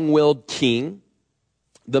strong-willed king,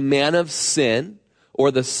 the man of sin, or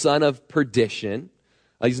the son of perdition.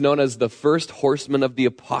 He's known as the first horseman of the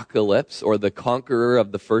apocalypse, or the conqueror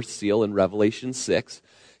of the first seal in Revelation 6.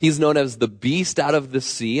 He's known as the beast out of the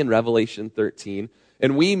sea in Revelation 13.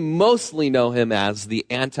 And we mostly know him as the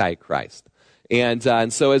Antichrist. And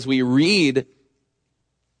so as we read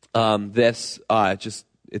this,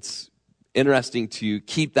 it's interesting to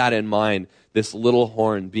keep that in mind, this little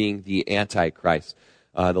horn being the Antichrist,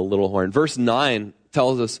 the little horn. Verse 9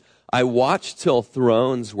 tells us, I watched till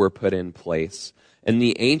thrones were put in place, and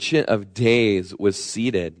the Ancient of Days was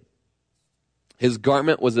seated. His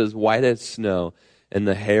garment was as white as snow, and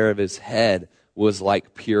the hair of his head was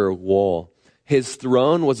like pure wool. His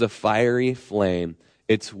throne was a fiery flame,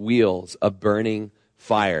 its wheels a burning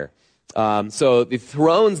fire. So the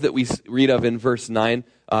thrones that we read of in verse 9,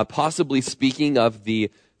 possibly speaking of the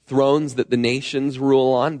thrones that the nations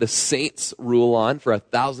rule on, the saints rule on for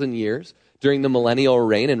 1,000 years during the millennial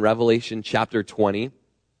reign in Revelation chapter 20.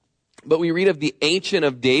 But we read of the Ancient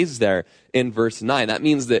of Days there in verse 9. That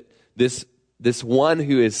means that this one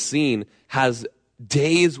who is seen has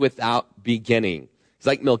days without beginning. It's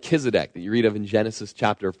like Melchizedek that you read of in Genesis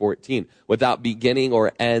chapter 14, without beginning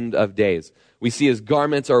or end of days. We see his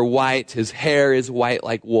garments are white, his hair is white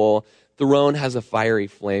like wool, throne has a fiery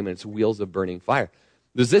flame, and its wheels of burning fire.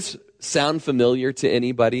 Does this sound familiar to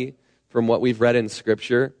anybody from what we've read in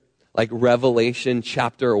Scripture? Like Revelation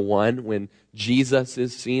chapter 1, when Jesus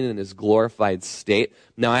is seen in his glorified state.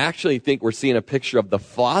 Now, I actually think we're seeing a picture of the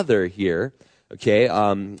Father here, okay,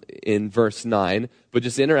 in verse 9. But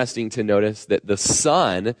just interesting to notice that the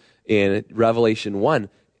Son in Revelation 1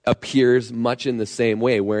 appears much in the same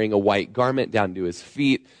way, wearing a white garment down to his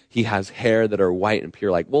feet. He has hair that are white and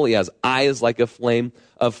pure like wool. He has eyes like a flame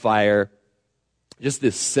of fire. Just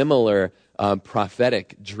this similar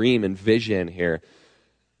prophetic dream and vision here.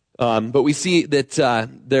 But we see that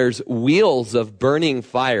there's wheels of burning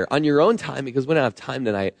fire. On your own time, because we don't have time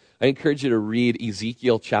tonight, I encourage you to read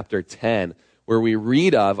Ezekiel chapter 10, where we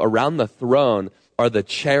read of, around the throne are the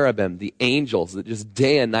cherubim, the angels that just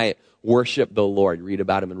day and night worship the Lord. Read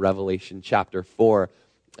about them in Revelation chapter 4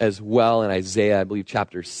 as well, in Isaiah, I believe,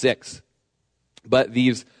 chapter 6. But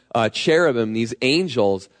these cherubim, these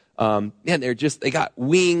angels, man, they got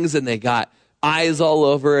wings and they got eyes all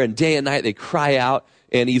over, and day and night they cry out.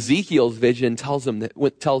 And Ezekiel's vision tells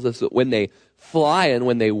us that when they fly and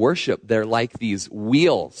when they worship, they're like these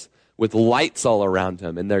wheels with lights all around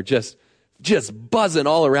them, and they're just buzzing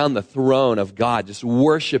all around the throne of God, just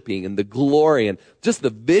worshiping and the glory and just the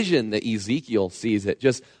vision that Ezekiel sees.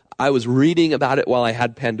 I was reading about it while I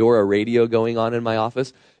had Pandora radio going on in my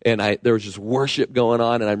office, and there was just worship going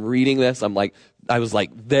on, and I'm reading this. I was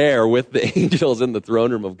there with the angels in the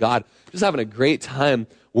throne room of God, just having a great time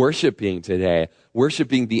worshiping today,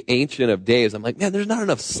 worshiping the Ancient of Days. I'm like, man, there's not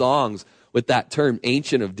enough songs with that term,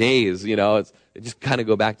 Ancient of Days. It just kind of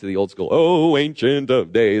go back to the old school, oh, Ancient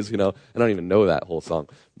of Days. I don't even know that whole song.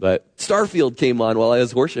 But Starfield came on while I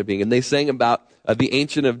was worshiping, and they sang about the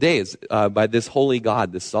Ancient of Days by this holy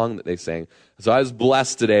God, this song that they sang. So I was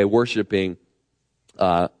blessed today worshiping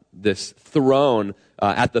this throne,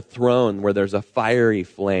 at the throne where there's a fiery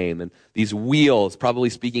flame and these wheels, probably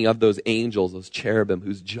speaking of those angels, those cherubim,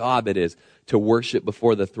 whose job it is to worship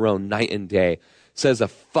before the throne night and day. It says a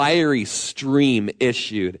fiery stream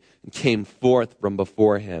issued and came forth from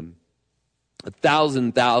before him.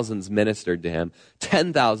 1,000 thousands ministered to him.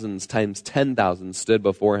 10,000 times 10,000 stood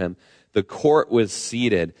before him. The court was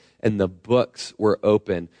seated and the books were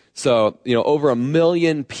open. So, over 1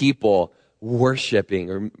 million people worshiping,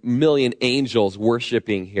 or 1 million angels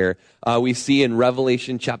worshiping here. We see in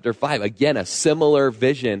Revelation chapter 5, again, a similar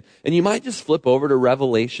vision. And you might just flip over to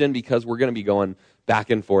Revelation, because we're going to be going back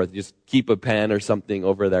and forth. Just keep a pen or something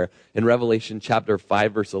over there. In Revelation chapter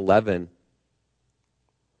 5, verse 11,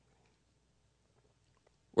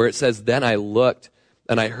 where it says, "Then I looked,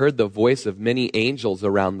 and I heard the voice of many angels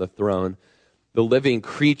around the throne, the living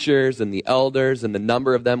creatures and the elders, and the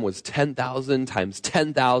number of them was 10,000 times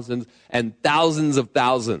 10,000 and thousands of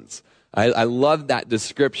thousands." I love that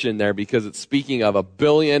description there, because it's speaking of 1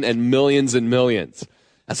 billion and millions.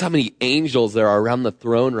 That's how many angels there are around the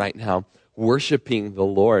throne right now worshiping the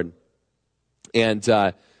Lord. And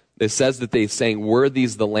it says that they sang, "Worthy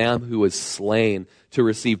is the Lamb who was slain to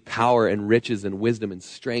receive power and riches and wisdom and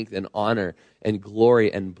strength and honor and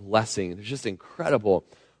glory and blessing." There's just incredible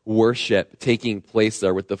worship taking place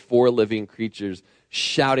there, with the 4 living creatures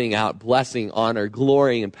shouting out, "Blessing, honor,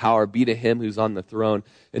 glory, and power be to him who's on the throne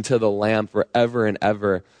and to the Lamb forever and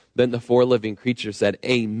ever." Then the 4 living creatures said,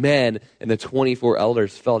 "Amen." And the 24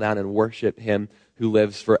 elders fell down and worshiped him who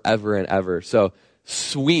lives forever and ever. So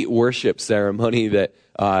sweet worship ceremony that,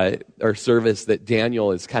 or service that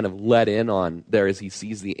Daniel is kind of let in on there as he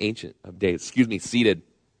sees the Ancient of Days, seated.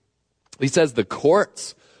 He says the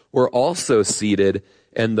courts were also seated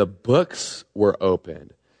and the books were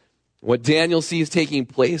opened. What Daniel sees taking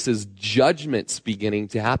place is judgments beginning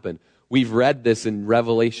to happen. We've read this in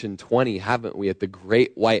Revelation 20, haven't we, at the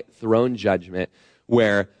great white throne judgment,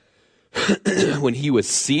 where when he was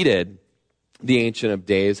seated, the Ancient of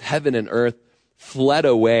Days, heaven and earth fled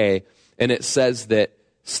away, and it says that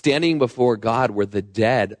standing before God were the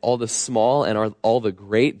dead, all the small and all the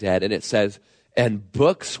great dead, and it says, and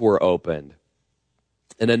books were opened.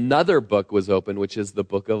 And another book was opened, which is the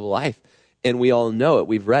book of life. And we all know it.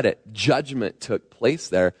 We've read it. Judgment took place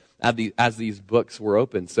there as these books were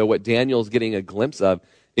opened. So what Daniel's getting a glimpse of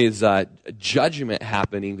is judgment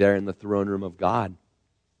happening there in the throne room of God.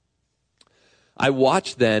 I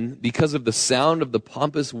watched then, because of the sound of the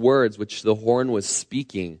pompous words which the horn was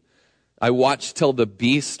speaking, I watched till the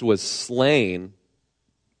beast was slain,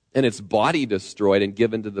 and its body destroyed and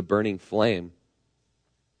given to the burning flame.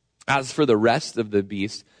 As for the rest of the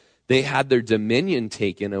beasts, they had their dominion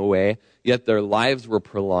taken away, yet their lives were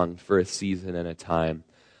prolonged for a season and a time.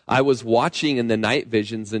 I was watching in the night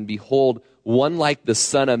visions, and behold, one like the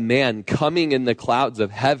Son of Man coming in the clouds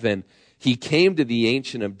of heaven. He came to the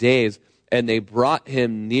Ancient of Days, and they brought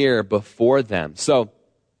him near before them. So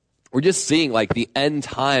we're just seeing like the end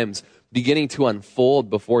times beginning to unfold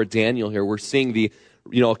before Daniel here. We're seeing the,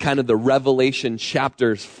 kind of the Revelation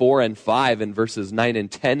chapters 4 and 5 and verses 9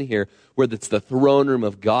 and 10 here, where it's the throne room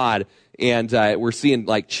of God. And we're seeing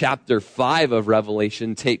like chapter 5 of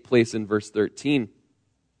Revelation take place in verse 13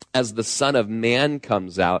 as the Son of Man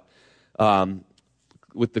comes out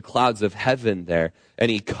with the clouds of heaven there.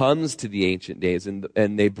 And he comes to the Ancient Days, and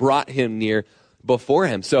they brought him near before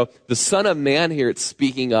him. So the Son of Man here, it's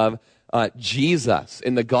speaking of Jesus.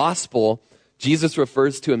 In the gospel, Jesus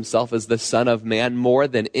refers to himself as the Son of Man more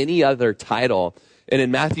than any other title. And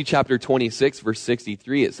in Matthew chapter 26, verse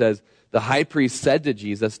 63, it says, the high priest said to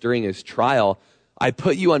Jesus during his trial, I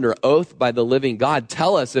put you under oath by the living God.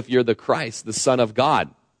 Tell us if you're the Christ, the Son of God.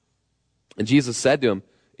 And Jesus said to him,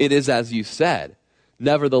 it is as you said.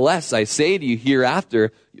 Nevertheless, I say to you,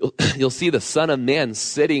 hereafter, you'll see the Son of Man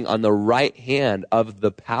sitting on the right hand of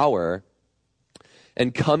the power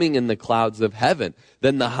and coming in the clouds of heaven.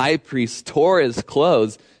 Then the high priest tore his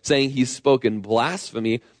clothes, saying, he's spoken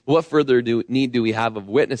blasphemy. What further need do we have of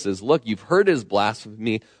witnesses? Look, you've heard his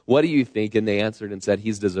blasphemy. What do you think? And they answered and said,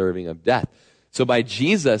 he's deserving of death. So by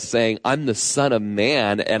Jesus saying, I'm the Son of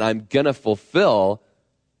Man, and I'm going to fulfill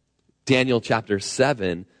Daniel chapter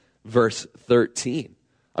 7, verse 13.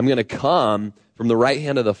 I'm going to come from the right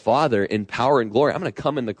hand of the Father in power and glory. I'm going to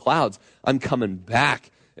come in the clouds. I'm coming back,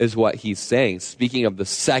 is what he's saying. Speaking of the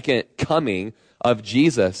second coming of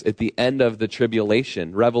Jesus at the end of the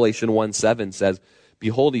tribulation. Revelation 1:7 says,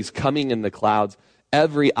 behold, he's coming in the clouds.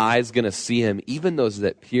 Every eye is going to see him, even those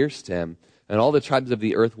that pierced him. And all the tribes of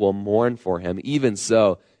the earth will mourn for him. Even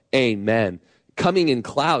so, amen. Coming in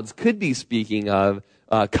clouds could be speaking of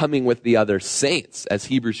coming with the other saints, as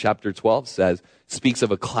Hebrews chapter 12 says, speaks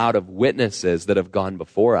of a cloud of witnesses that have gone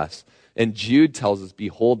before us. And Jude tells us,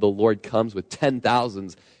 behold, the Lord comes with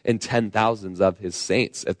 10,000s and 10,000s of his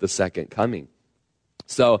saints at the second coming.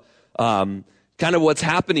 So kind of what's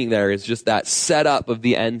happening there is just that setup of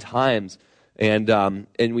the end times. And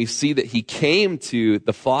we see that he came to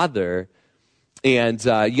the Father. And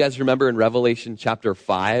you guys remember in Revelation chapter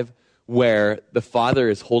 5, where the Father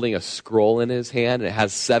is holding a scroll in his hand, and it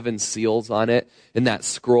has 7 seals on it, and that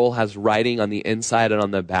scroll has writing on the inside and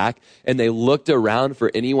on the back, and they looked around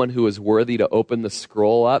for anyone who was worthy to open the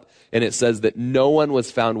scroll up, and it says that no one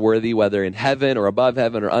was found worthy, whether in heaven or above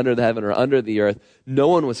heaven or under the heaven or under the earth, no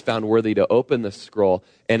one was found worthy to open the scroll,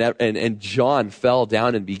 and John fell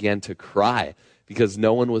down and began to cry, because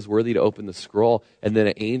no one was worthy to open the scroll. And then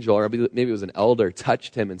an angel, or maybe it was an elder,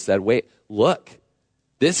 touched him and said, wait, look,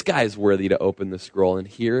 this guy's worthy to open the scroll, and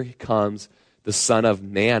here comes the Son of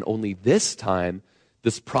Man. Only this time,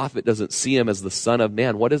 this prophet doesn't see him as the Son of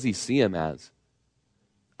Man. What does he see him as?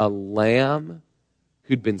 A lamb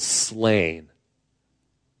who'd been slain.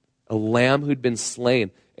 A lamb who'd been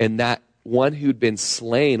slain. And that one who'd been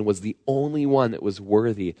slain was the only one that was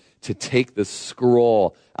worthy to take the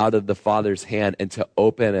scroll out of the Father's hand and to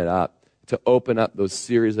open it up, to open up those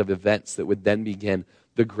series of events that would then begin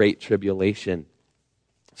the Great Tribulation.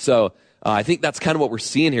 So I think that's kind of what we're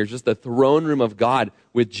seeing here, just the throne room of God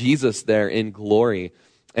with Jesus there in glory,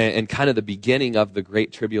 and kind of the beginning of the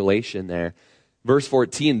Great Tribulation there. Verse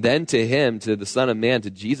 14, then to him, to the Son of Man, to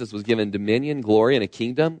Jesus, was given dominion, glory, and a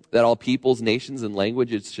kingdom, that all peoples, nations, and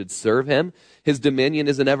languages should serve him. His dominion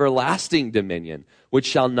is an everlasting dominion, which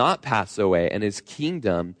shall not pass away, and his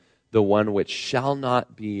kingdom, the one which shall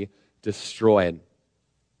not be destroyed.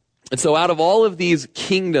 And so out of all of these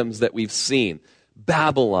kingdoms that we've seen,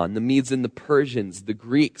 Babylon, the Medes and the Persians, the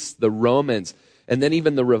Greeks, the Romans, and then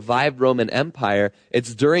even the revived Roman Empire,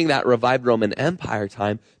 it's during that revived Roman Empire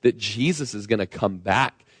time that Jesus is going to come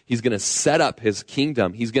back. He's going to set up his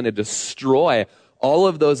kingdom. He's going to destroy all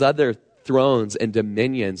of those other thrones and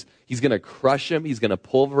dominions. He's going to crush them. He's going to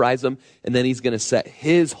pulverize them. And then he's going to set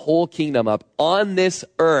his whole kingdom up on this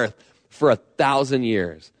earth for 1,000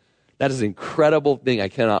 years. That is an incredible thing. I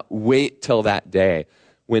cannot wait till that day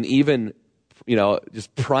when even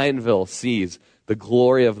just Prineville sees the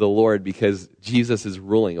glory of the Lord, because Jesus is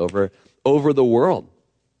ruling over the world.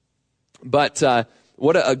 But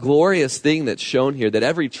what a glorious thing that's shown here, that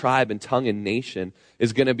every tribe and tongue and nation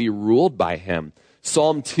is going to be ruled by him.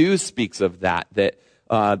 Psalm 2 speaks of that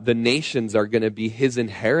the nations are going to be his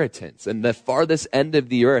inheritance, and the farthest end of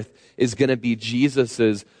the earth is going to be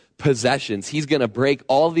Jesus's possessions. He's going to break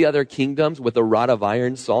all the other kingdoms with a rod of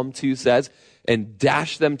iron, Psalm 2 says, and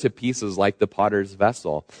dash them to pieces like the potter's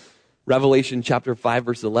vessel. Revelation chapter 5,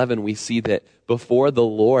 verse 11, we see that before the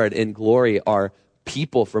Lord in glory are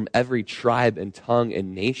people from every tribe and tongue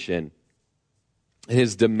and nation.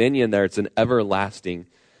 His dominion there, it's an everlasting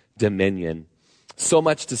dominion. So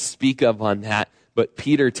much to speak of on that, but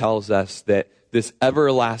Peter tells us that this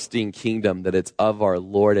everlasting kingdom, that it's of our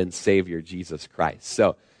Lord and Savior, Jesus Christ.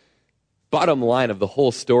 So, bottom line of the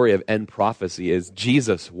whole story of end prophecy is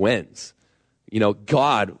Jesus wins.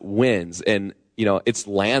 God wins, and, it's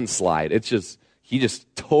landslide. He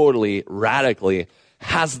just totally, radically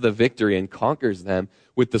has the victory and conquers them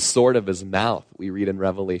with the sword of his mouth. We read in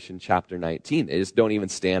Revelation chapter 19. They just don't even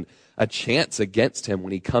stand a chance against him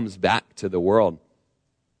when he comes back to the world.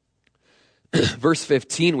 Verse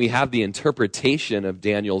 15, we have the interpretation of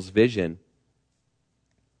Daniel's vision.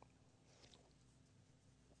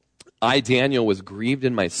 I, Daniel, was grieved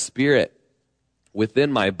in my spirit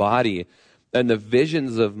within my body, and the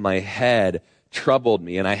visions of my head troubled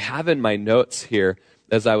me. And I have in my notes here,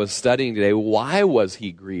 as I was studying today, why was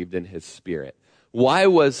he grieved in his spirit? Why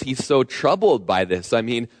was he so troubled by this? I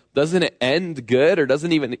mean, doesn't it end good, or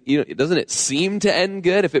doesn't it seem to end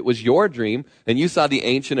good? If it was your dream and you saw the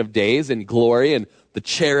Ancient of Days in glory and the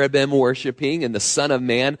cherubim worshiping and the Son of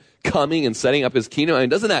Man coming and setting up his kingdom, I mean,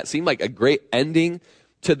 doesn't that seem like a great ending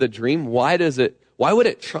to the dream? Why would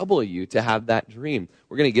it trouble you to have that dream?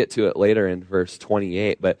 We're going to get to it later in verse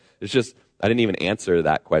 28, but I didn't even answer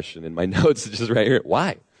that question in my notes. It's just right here.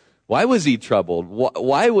 Why? Why was he troubled?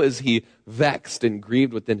 Why was he vexed and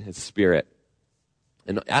grieved within his spirit?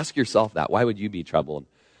 And ask yourself that. Why would you be troubled?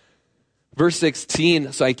 Verse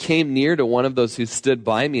 16, so I came near to one of those who stood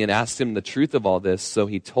by me and asked him the truth of all this. So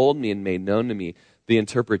he told me and made known to me the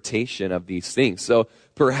interpretation of these things. So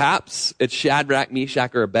perhaps it's Shadrach,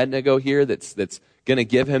 Meshach, or Abednego here that's going to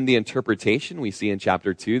give him the interpretation. We see in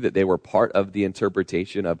chapter 2 that they were part of the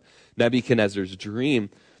interpretation of Nebuchadnezzar's dream.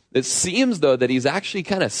 It seems, though, that he's actually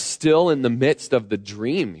kind of still in the midst of the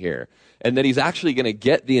dream here, and that he's actually going to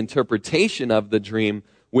get the interpretation of the dream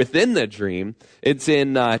within the dream. It's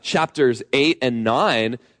in chapters 8 and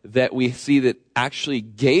 9 that we see that actually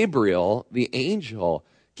Gabriel, the angel,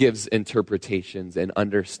 gives interpretations and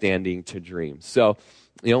understanding to dreams. So,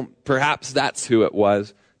 perhaps that's who it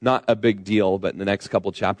was. Not a big deal, but in the next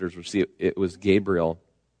couple chapters we'll see it was Gabriel.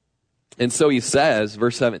 And so he says,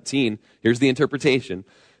 verse 17, here's the interpretation.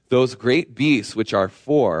 Those great beasts which are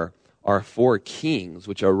four kings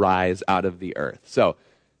which arise out of the earth. So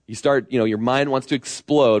you start, your mind wants to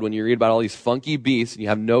explode when you read about all these funky beasts and you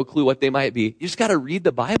have no clue what they might be. You just got to read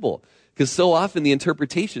the Bible, because so often the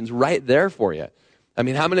interpretation's right there for you. I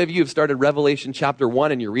mean, how many of you have started Revelation chapter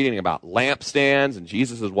 1 and you're reading about lampstands, and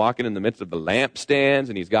Jesus is walking in the midst of the lampstands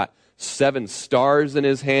and he's got 7 stars in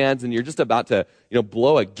his hands, and you're just about to,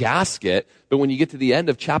 blow a gasket. But when you get to the end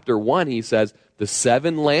of chapter 1, he says, the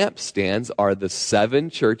 7 lampstands are the 7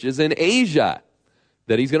 churches in Asia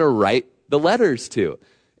that he's going to write the letters to.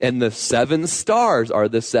 And the 7 stars are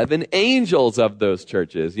the 7 angels of those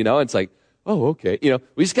churches. It's like, oh, okay.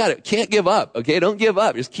 We just can't give up. Okay. Don't give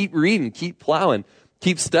up. Just keep reading, keep plowing,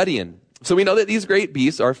 keep studying. So we know that these great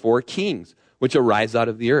beasts are 4 kings which arise out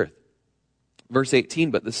of the earth. Verse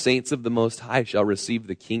 18, but the saints of the Most High shall receive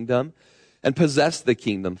the kingdom and possess the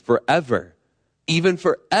kingdom forever, even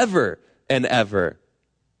forever and ever.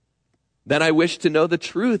 Then I wish to know the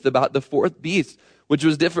truth about the 4th beast, which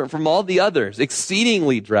was different from all the others,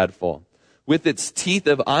 exceedingly dreadful, with its teeth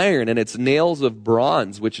of iron and its nails of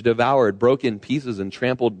bronze, which devoured, broke in pieces, and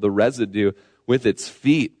trampled the residue with its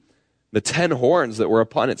feet. The 10 horns that were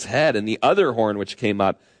upon its head, and the other horn which came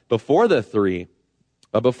up before the 3,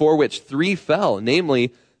 before which 3 fell,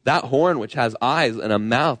 namely that horn which has eyes and a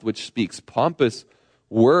mouth which speaks pompous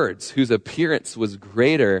words, whose appearance was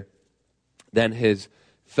greater than his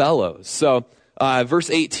fellows. So verse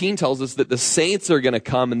 18 tells us that the saints are going to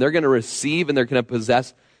come and they're going to receive and they're going to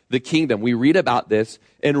possess the kingdom. We read about this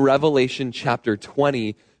in Revelation chapter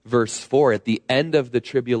 20, verse 4. At the end of the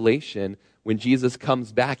tribulation, when Jesus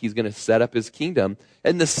comes back, he's going to set up his kingdom,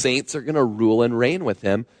 and the saints are going to rule and reign with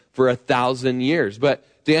him for 1,000 years. But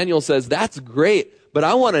Daniel says, that's great, but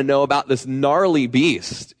I want to know about this gnarly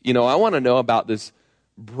beast. I want to know about this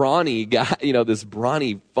brawny guy, this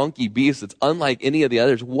brawny, funky beast that's unlike any of the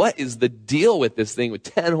others. What is the deal with this thing with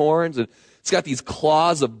 10 horns? And it's got these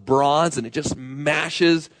claws of bronze, and it just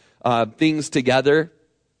mashes things together.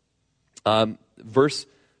 Verse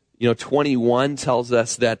 21 tells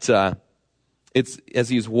us that it's as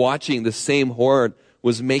he's watching, the same horn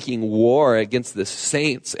was making war against the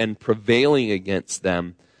saints and prevailing against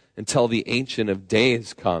them. until the Ancient of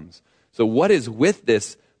Days comes. So what is with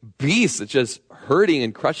this beast that's just hurting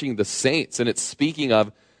and crushing the saints? And it's speaking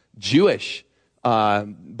of Jewish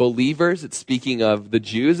believers. It's speaking of the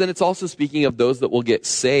Jews. And it's also speaking of those that will get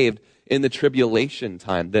saved in the tribulation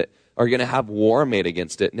time, that are going to have war made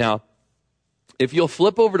against it. Now, if you'll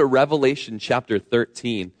flip over to Revelation chapter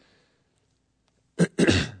 13,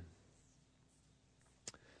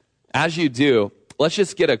 as you do, let's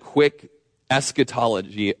just get a quick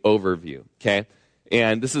eschatology overview, okay?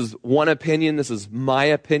 And this is one opinion. This is my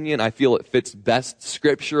opinion. I feel it fits best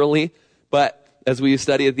scripturally. But as we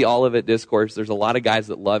study at the Olivet Discourse, there's a lot of guys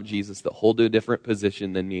that love Jesus that hold to a different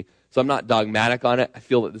position than me. So I'm not dogmatic on it. I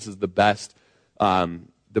feel that this is the best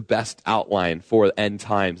outline for end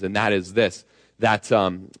times, and that is this. That,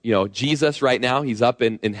 Jesus right now, he's up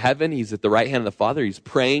in heaven. He's at the right hand of the Father. He's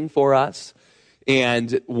praying for us.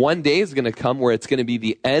 And one day is going to come where it's going to be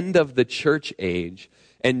the end of the church age,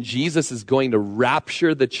 and Jesus is going to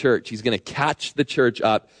rapture the church. He's going to catch the church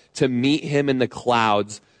up to meet him in the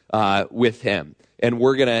clouds with him.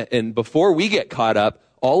 And before we get caught up,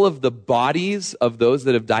 all of the bodies of those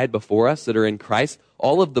that have died before us that are in Christ,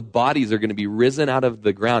 all of the bodies are going to be risen out of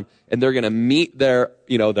the ground, and they're going to meet their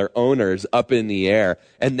owners up in the air.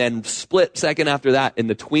 And then split second after that, in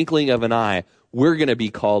the twinkling of an eye, we're going to be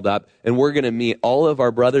called up, and we're going to meet all of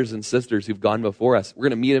our brothers and sisters who've gone before us. We're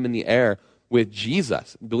going to meet them in the air with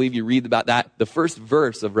Jesus. I believe you read about that, the first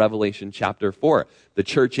verse of Revelation chapter 4. The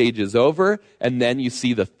church age is over, and then you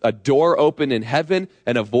see a door open in heaven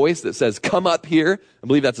and a voice that says, "Come up here." I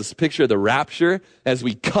believe that's a picture of the rapture. As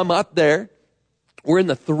we come up there, we're in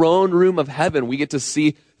the throne room of heaven. We get to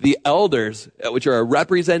see the elders, which are a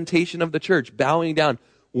representation of the church, bowing down,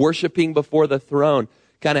 worshiping before the throne,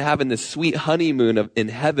 kind of having this sweet honeymoon in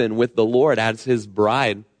heaven with the Lord as his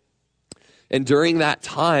bride. And during that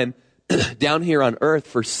time, down here on earth,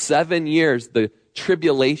 for 7 years, the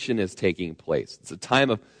tribulation is taking place. It's a time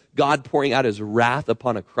of God pouring out his wrath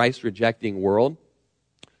upon a Christ-rejecting world.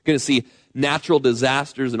 You're going to see natural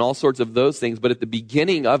disasters and all sorts of those things, but at the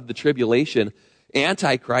beginning of the tribulation,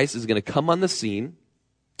 Antichrist is going to come on the scene,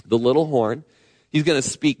 the little horn. He's going to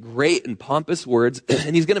speak great and pompous words,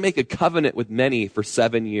 and he's going to make a covenant with many for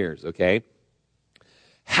 7 years, okay?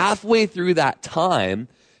 Halfway through that time,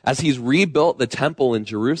 as he's rebuilt the temple in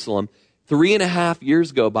Jerusalem, 3.5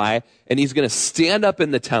 years go by, and he's going to stand up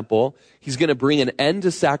in the temple. He's going to bring an end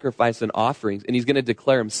to sacrifice and offerings, and he's going to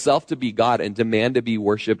declare himself to be God and demand to be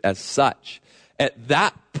worshiped as such. At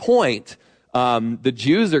that point, the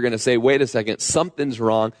Jews are going to say, wait a second, something's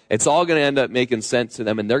wrong. It's all going to end up making sense to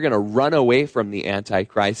them, and they're going to run away from the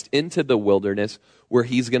Antichrist into the wilderness, where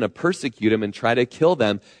he's going to persecute them and try to kill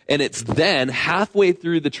them. And it's then, halfway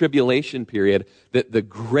through the tribulation period, that the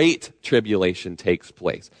great tribulation takes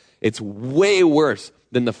place. It's way worse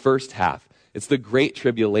than the first half. It's the great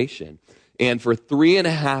tribulation. And for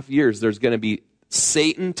 3.5 years, there's going to be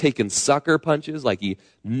Satan taking sucker punches like he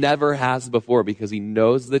never has before, because he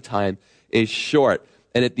knows the time is short.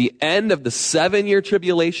 And at the end of the 7-year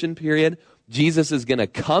tribulation period, Jesus is going to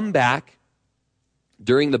come back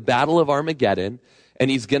during the Battle of Armageddon, and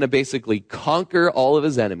he's going to basically conquer all of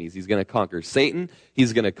his enemies. He's going to conquer Satan.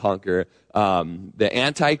 He's going to conquer the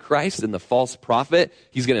Antichrist and the false prophet.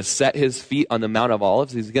 He's going to set his feet on the Mount of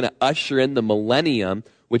Olives. He's going to usher in the millennium,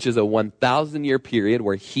 which is a 1,000-year period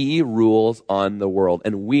where he rules on the world.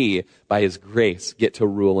 And we, by his grace, get to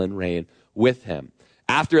rule and reign with him.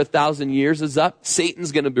 After 1,000 years is up,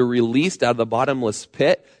 Satan's going to be released out of the bottomless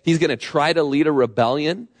pit. He's going to try to lead a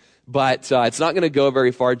rebellion, but it's not going to go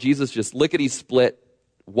very far. Jesus just lickety-split,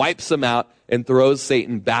 wipes him out, and throws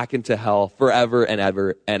Satan back into hell forever and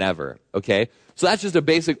ever and ever. Okay? So that's just a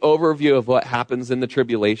basic overview of what happens in the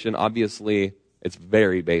tribulation. Obviously, it's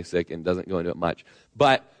very basic and doesn't go into it much.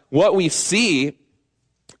 But what we see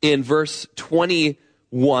in verse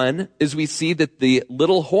 21 is we see that the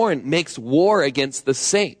little horn makes war against the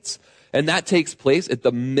saints. And that takes place at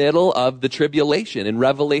the middle of the tribulation. In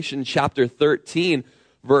Revelation chapter 13,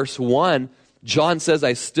 verse 1, John says,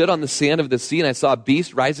 "I stood on the sand of the sea, and I saw a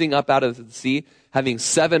beast rising up out of the sea, having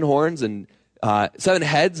 7 horns and 7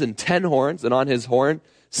 heads and 10 horns, and on his horn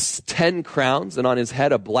 10 crowns, and on his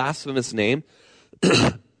head a blasphemous name."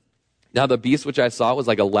 Now the beast which I saw was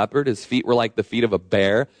like a leopard. His feet were like the feet of a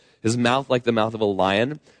bear, his mouth like the mouth of a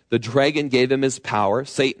lion. The dragon gave him his power.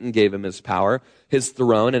 Satan gave him his power, his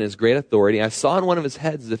throne, and his great authority. I saw on one of his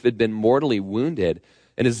heads as if it had been mortally wounded,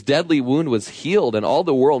 and his deadly wound was healed, and all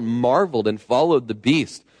the world marveled and followed the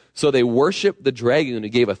beast. So they worshiped the dragon who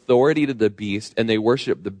gave authority to the beast, and they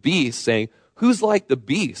worshiped the beast, saying, "Who's like the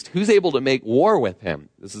beast? Who's able to make war with him?"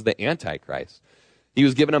 This is the Antichrist. He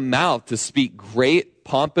was given a mouth to speak great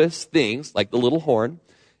pompous things like the little horn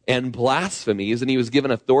and blasphemies, and he was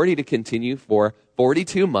given authority to continue for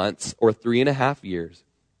 42 months or 3.5 years.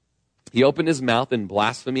 He opened his mouth in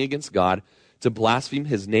blasphemy against God, to blaspheme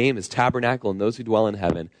his name, his tabernacle, and those who dwell in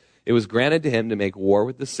heaven. It was granted to him to make war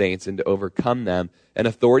with the saints and to overcome them, and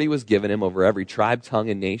authority was given him over every tribe, tongue,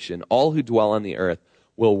 and nation. All who dwell on the earth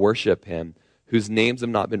will worship him, whose names have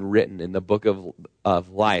not been written in the book of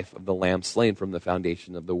life of the Lamb slain from the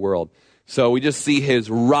foundation of the world. So we just see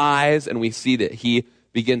his rise, and we see that he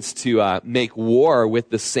begins to make war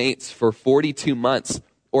with the saints for 42 months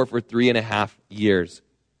or for 3.5 years.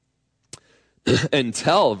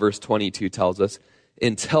 Until, verse 22 tells us,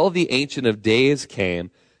 until the Ancient of Days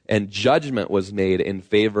came and judgment was made in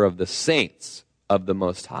favor of the saints of the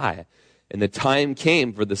Most High. And the time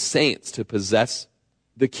came for the saints to possess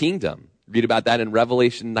the kingdom. Read about that in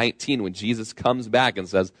Revelation 19 when Jesus comes back and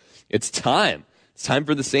says, it's time. It's time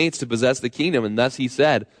for the saints to possess the kingdom. And thus he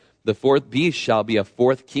said, the fourth beast shall be a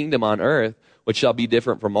fourth kingdom on earth, which shall be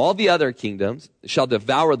different from all the other kingdoms. It shall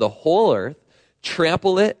devour the whole earth,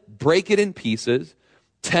 trample it, break it in pieces.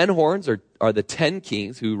 10 horns are the 10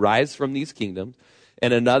 kings who rise from these kingdoms,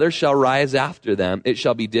 and another shall rise after them. It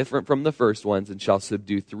shall be different from the first ones, and shall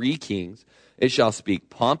subdue 3 kings. It shall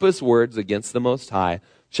speak pompous words against the Most High,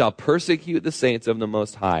 shall persecute the saints of the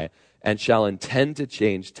Most High, and shall intend to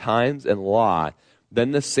change times and law.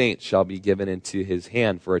 Then the saints shall be given into his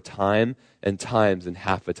hand for a time and times and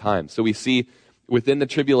half a time. So we see within the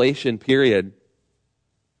tribulation period,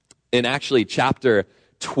 in actually chapter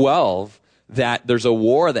 12, that there's a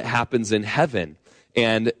war that happens in heaven.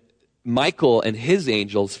 And Michael and his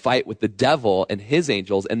angels fight with the devil and his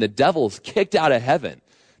angels, and the devil's kicked out of heaven.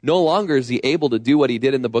 No longer is he able to do what he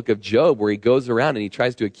did in the book of Job, where he goes around and he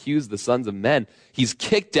tries to accuse the sons of men. He's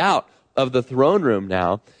kicked out of the throne room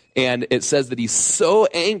now, and it says that he's so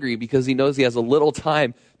angry because he knows he has a little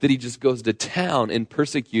time that he just goes to town in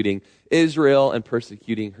persecuting Israel and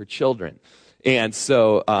persecuting her children. And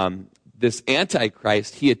so this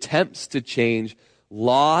Antichrist, he attempts to change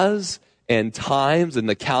laws and times and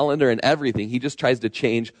the calendar and everything. He just tries to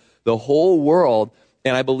change the whole world.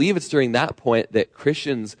 And I believe it's during that point that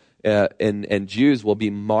Christians and Jews will be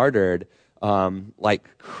martyred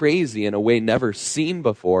like crazy in a way never seen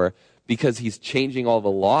before, because he's changing all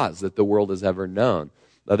the laws that the world has ever known.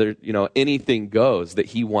 Anything goes that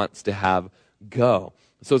he wants to have go.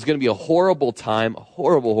 So it's going to be a horrible time, a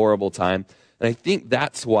horrible, horrible time. And I think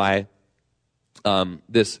that's why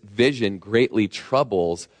this vision greatly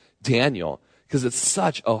troubles Daniel, because it's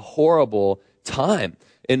such a horrible time.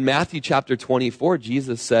 In Matthew chapter 24,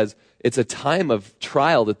 Jesus says it's a time of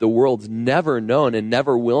trial that the world's never known and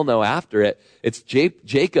never will know after it. It's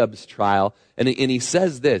Jacob's trial. And he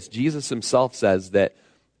says this, Jesus himself says that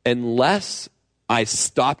unless I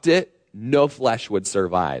stopped it, no flesh would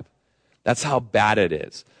survive. That's how bad it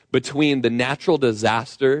is. Between the natural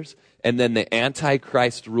disasters and then the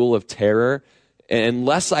Antichrist rule of terror,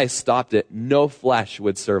 unless I stopped it, no flesh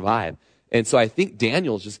would survive. And so I think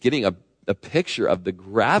Daniel's just getting a picture of the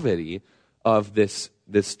gravity of this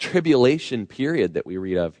tribulation period that we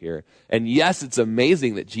read of here. And yes, it's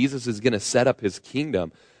amazing that Jesus is going to set up his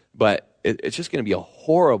kingdom, but it's just going to be a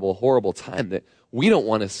horrible, horrible time that we don't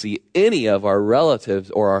want to see any of our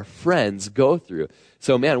relatives or our friends go through.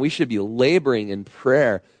 So man, we should be laboring in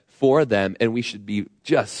prayer for them, and we should be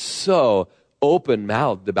just so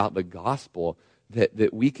open-mouthed about the gospel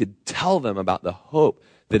that we could tell them about the hope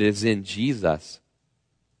that is in Jesus.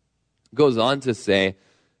 It goes on to say,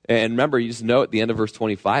 and remember, you just know at the end of verse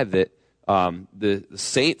 25 that the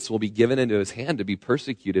saints will be given into his hand to be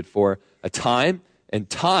persecuted for a time and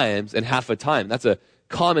times and half a time. That's a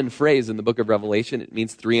common phrase in the book of Revelation. It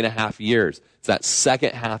means 3.5 years. It's that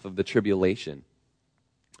second half of the tribulation.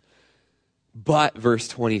 But, verse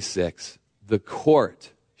 26, the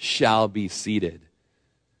court shall be seated,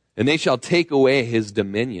 and they shall take away his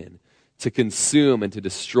dominion to consume and to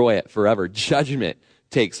destroy it forever. Judgment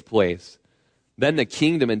takes place. Then the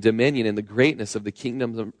kingdom and dominion and the greatness of the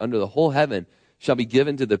kingdoms under the whole heaven shall be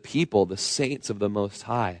given to the people, the saints of the Most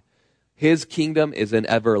High. His kingdom is an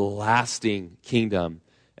everlasting kingdom,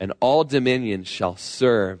 and all dominions shall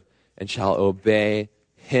serve and shall obey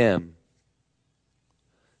him.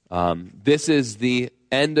 This is the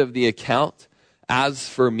end of the account. As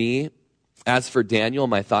for me, as for Daniel,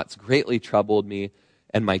 my thoughts greatly troubled me,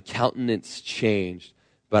 and my countenance changed,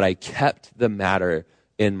 but I kept the matter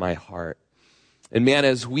in my heart. And man,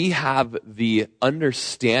 as we have the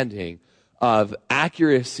understanding of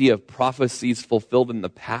accuracy of prophecies fulfilled in the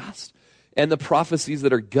past and the prophecies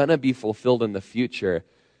that are going to be fulfilled in the future,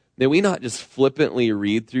 May we not just flippantly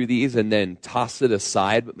read through these and then toss it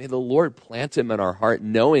aside, but may the Lord plant them in our heart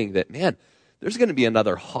knowing that, man, there's going to be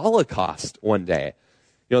another Holocaust one day.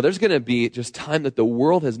 There's going to be just time that the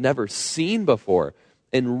world has never seen before,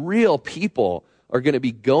 and real people are going to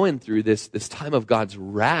be going through this time of God's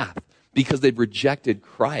wrath because they've rejected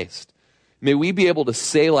Christ. May we be able to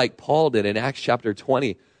say like Paul did in Acts chapter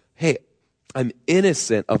 20, hey, I'm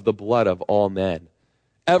innocent of the blood of all men.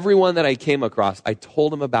 Everyone that I came across, I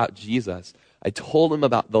told them about Jesus. I told them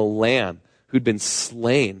about the Lamb who'd been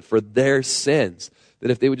slain for their sins,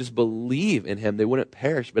 that if they would just believe in him, they wouldn't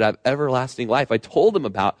perish but have everlasting life. I told them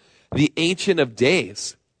about the Ancient of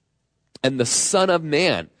Days and the Son of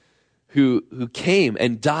Man who came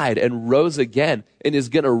and died and rose again and is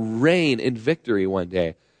going to reign in victory one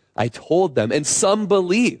day. I told them, and some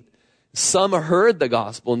believed. Some heard the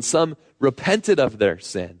gospel, and some repented of their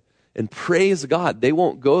sin. And praise God, they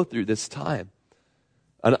won't go through this time.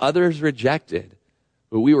 And others rejected.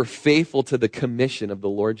 But we were faithful to the commission of the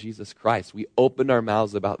Lord Jesus Christ. We opened our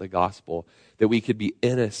mouths about the gospel that we could be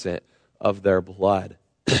innocent of their blood.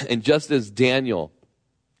 And just as Daniel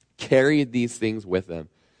carried these things with him,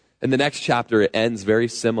 in the next chapter it ends very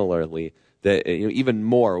similarly, that even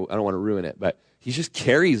more, I don't want to ruin it, but he just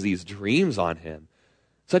carries these dreams on him.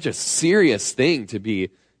 Such a serious thing to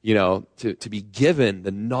be, to be given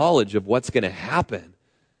the knowledge of what's going to happen.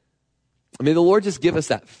 May the Lord just give us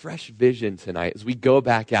that fresh vision tonight as we go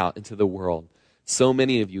back out into the world. So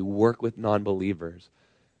many of you work with non-believers.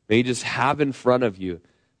 May you just have in front of you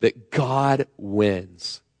that God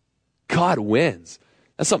wins. God wins.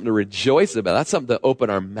 That's something to rejoice about. That's something to open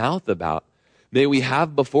our mouth about. May we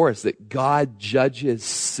have before us that God judges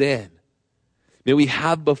sin. May we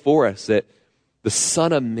have before us that the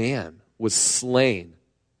Son of Man was slain,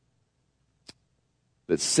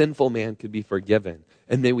 that sinful man could be forgiven.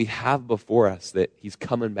 And may we have before us that he's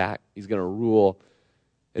coming back, he's going to rule,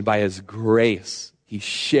 and by his grace, he's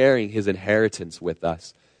sharing his inheritance with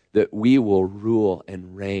us, that we will rule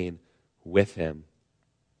and reign with him.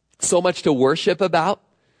 So much to worship about,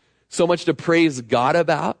 so much to praise God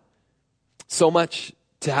about, so much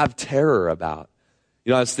to have terror about.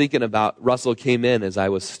 I was thinking about, Russell came in as I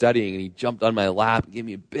was studying, and he jumped on my lap and gave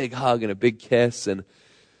me a big hug and a big kiss, and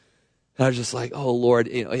I was just like, oh, Lord.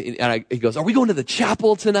 He goes, are we going to the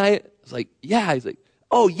chapel tonight? I was like, yeah. He's like,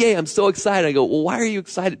 oh, yay, I'm so excited. I go, well, why are you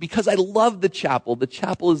excited? Because I love the chapel. The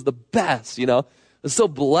chapel is the best, I'm so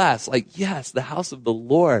blessed. Like, yes, the house of the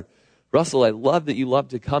Lord. Russell, I love that you love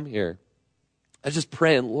to come here. I was just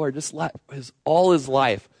praying, Lord, just let all his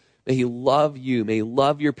life, may he love you. May he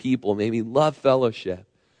love your people. May he love fellowship.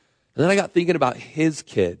 And then I got thinking about his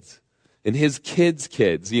kids and his kids'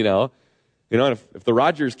 kids, and if the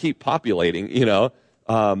Rogers keep populating,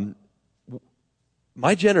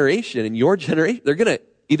 my generation and your generation, they're going to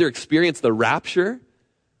either experience the rapture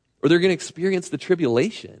or they're going to experience the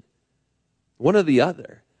tribulation. One or the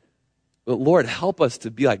other. But Lord, help us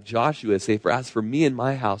to be like Joshua, say, as for me and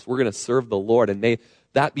my house, we're going to serve the Lord. And may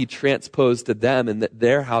that be transposed to them, and that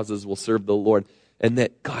their houses will serve the Lord. And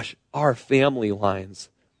that, our family lines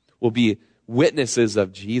will be witnesses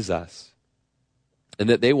of Jesus. And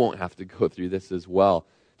that they won't have to go through this as well.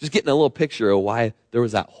 Just getting a little picture of why there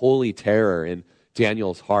was that holy terror in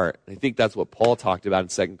Daniel's heart. And I think that's what Paul talked about in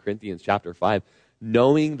 2 Corinthians chapter 5.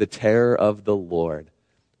 Knowing the terror of the Lord,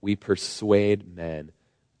 we persuade men.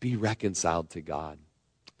 Be reconciled to God.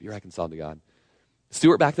 Be reconciled to God.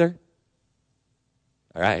 Stuart back there?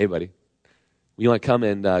 All right, hey buddy. We want to come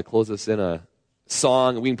and close us in a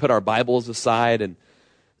song. We can put our Bibles aside and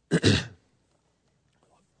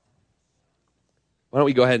why don't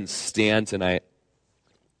we go ahead and stand tonight?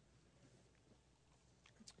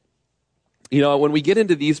 When we get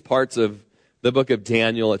into these parts of the book of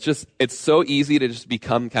Daniel, it's so easy to just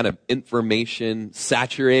become kind of information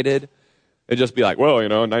saturated and just be like, well,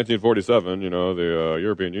 in 1947, the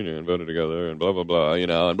European Union voted together and blah, blah, blah, and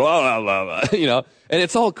blah, blah, blah, blah, and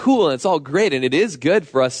it's all cool and it's all great. And it is good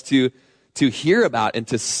for us to hear about and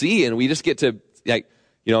to see. And we just get to,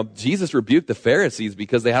 Jesus rebuked the Pharisees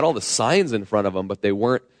because they had all the signs in front of them, but they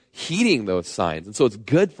weren't heeding those signs. And so it's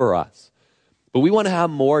good for us. But we want to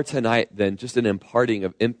have more tonight than just an imparting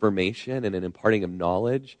of information and an imparting of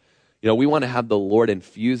knowledge. We want to have the Lord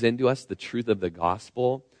infuse into us the truth of the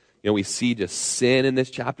gospel. We see just sin in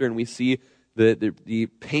this chapter, and we see the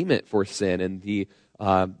payment for sin and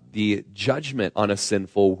the judgment on a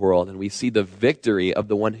sinful world. And we see the victory of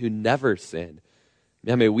the one who never sinned.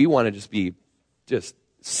 We want to just be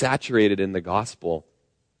saturated in the gospel,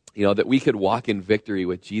 that we could walk in victory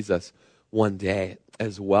with Jesus one day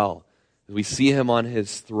as well. We see him on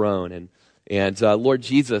his throne. And Lord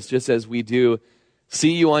Jesus, just as we do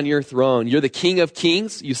see you on your throne. You're the King of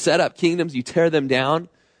kings. You set up kingdoms. You tear them down.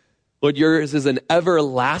 Lord, yours is an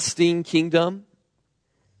everlasting kingdom.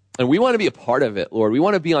 And we want to be a part of it, Lord. We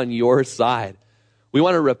want to be on your side. We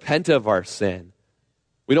want to repent of our sin.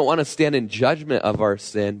 We don't want to stand in judgment of our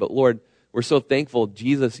sin. But Lord, we're so thankful,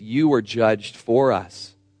 Jesus, you were judged for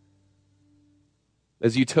us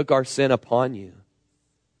as you took our sin upon you.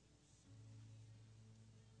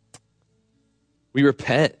 We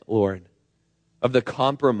repent, Lord, of the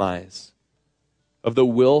compromise, of the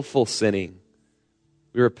willful sinning.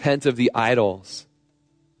 We repent of the idols.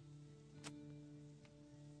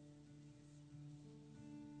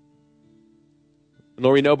 And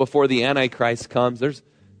Lord, we know before the Antichrist comes, there's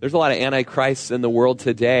a lot of Antichrists in the world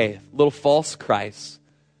today, little false Christs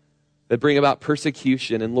that bring about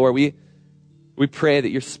persecution. And Lord, we pray that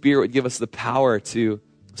your Spirit would give us the power to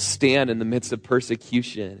stand in the midst of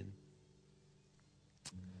persecution.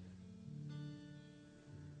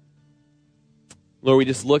 Lord, we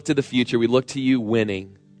just look to the future. We look to you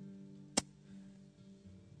winning.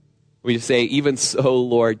 We just say, even so,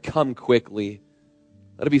 Lord, come quickly.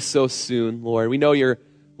 Let it be so soon, Lord. We know you're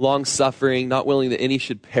long-suffering, not willing that any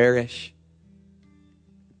should perish.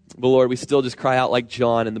 But Lord, we still just cry out like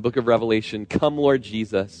John in the book of Revelation, come, Lord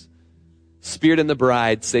Jesus. Spirit and the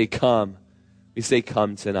bride say, come. We say,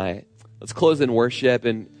 come tonight. Let's close in worship.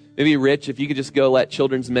 And maybe, Rich, if you could just go let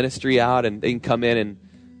children's ministry out and they can come in and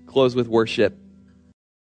close with worship.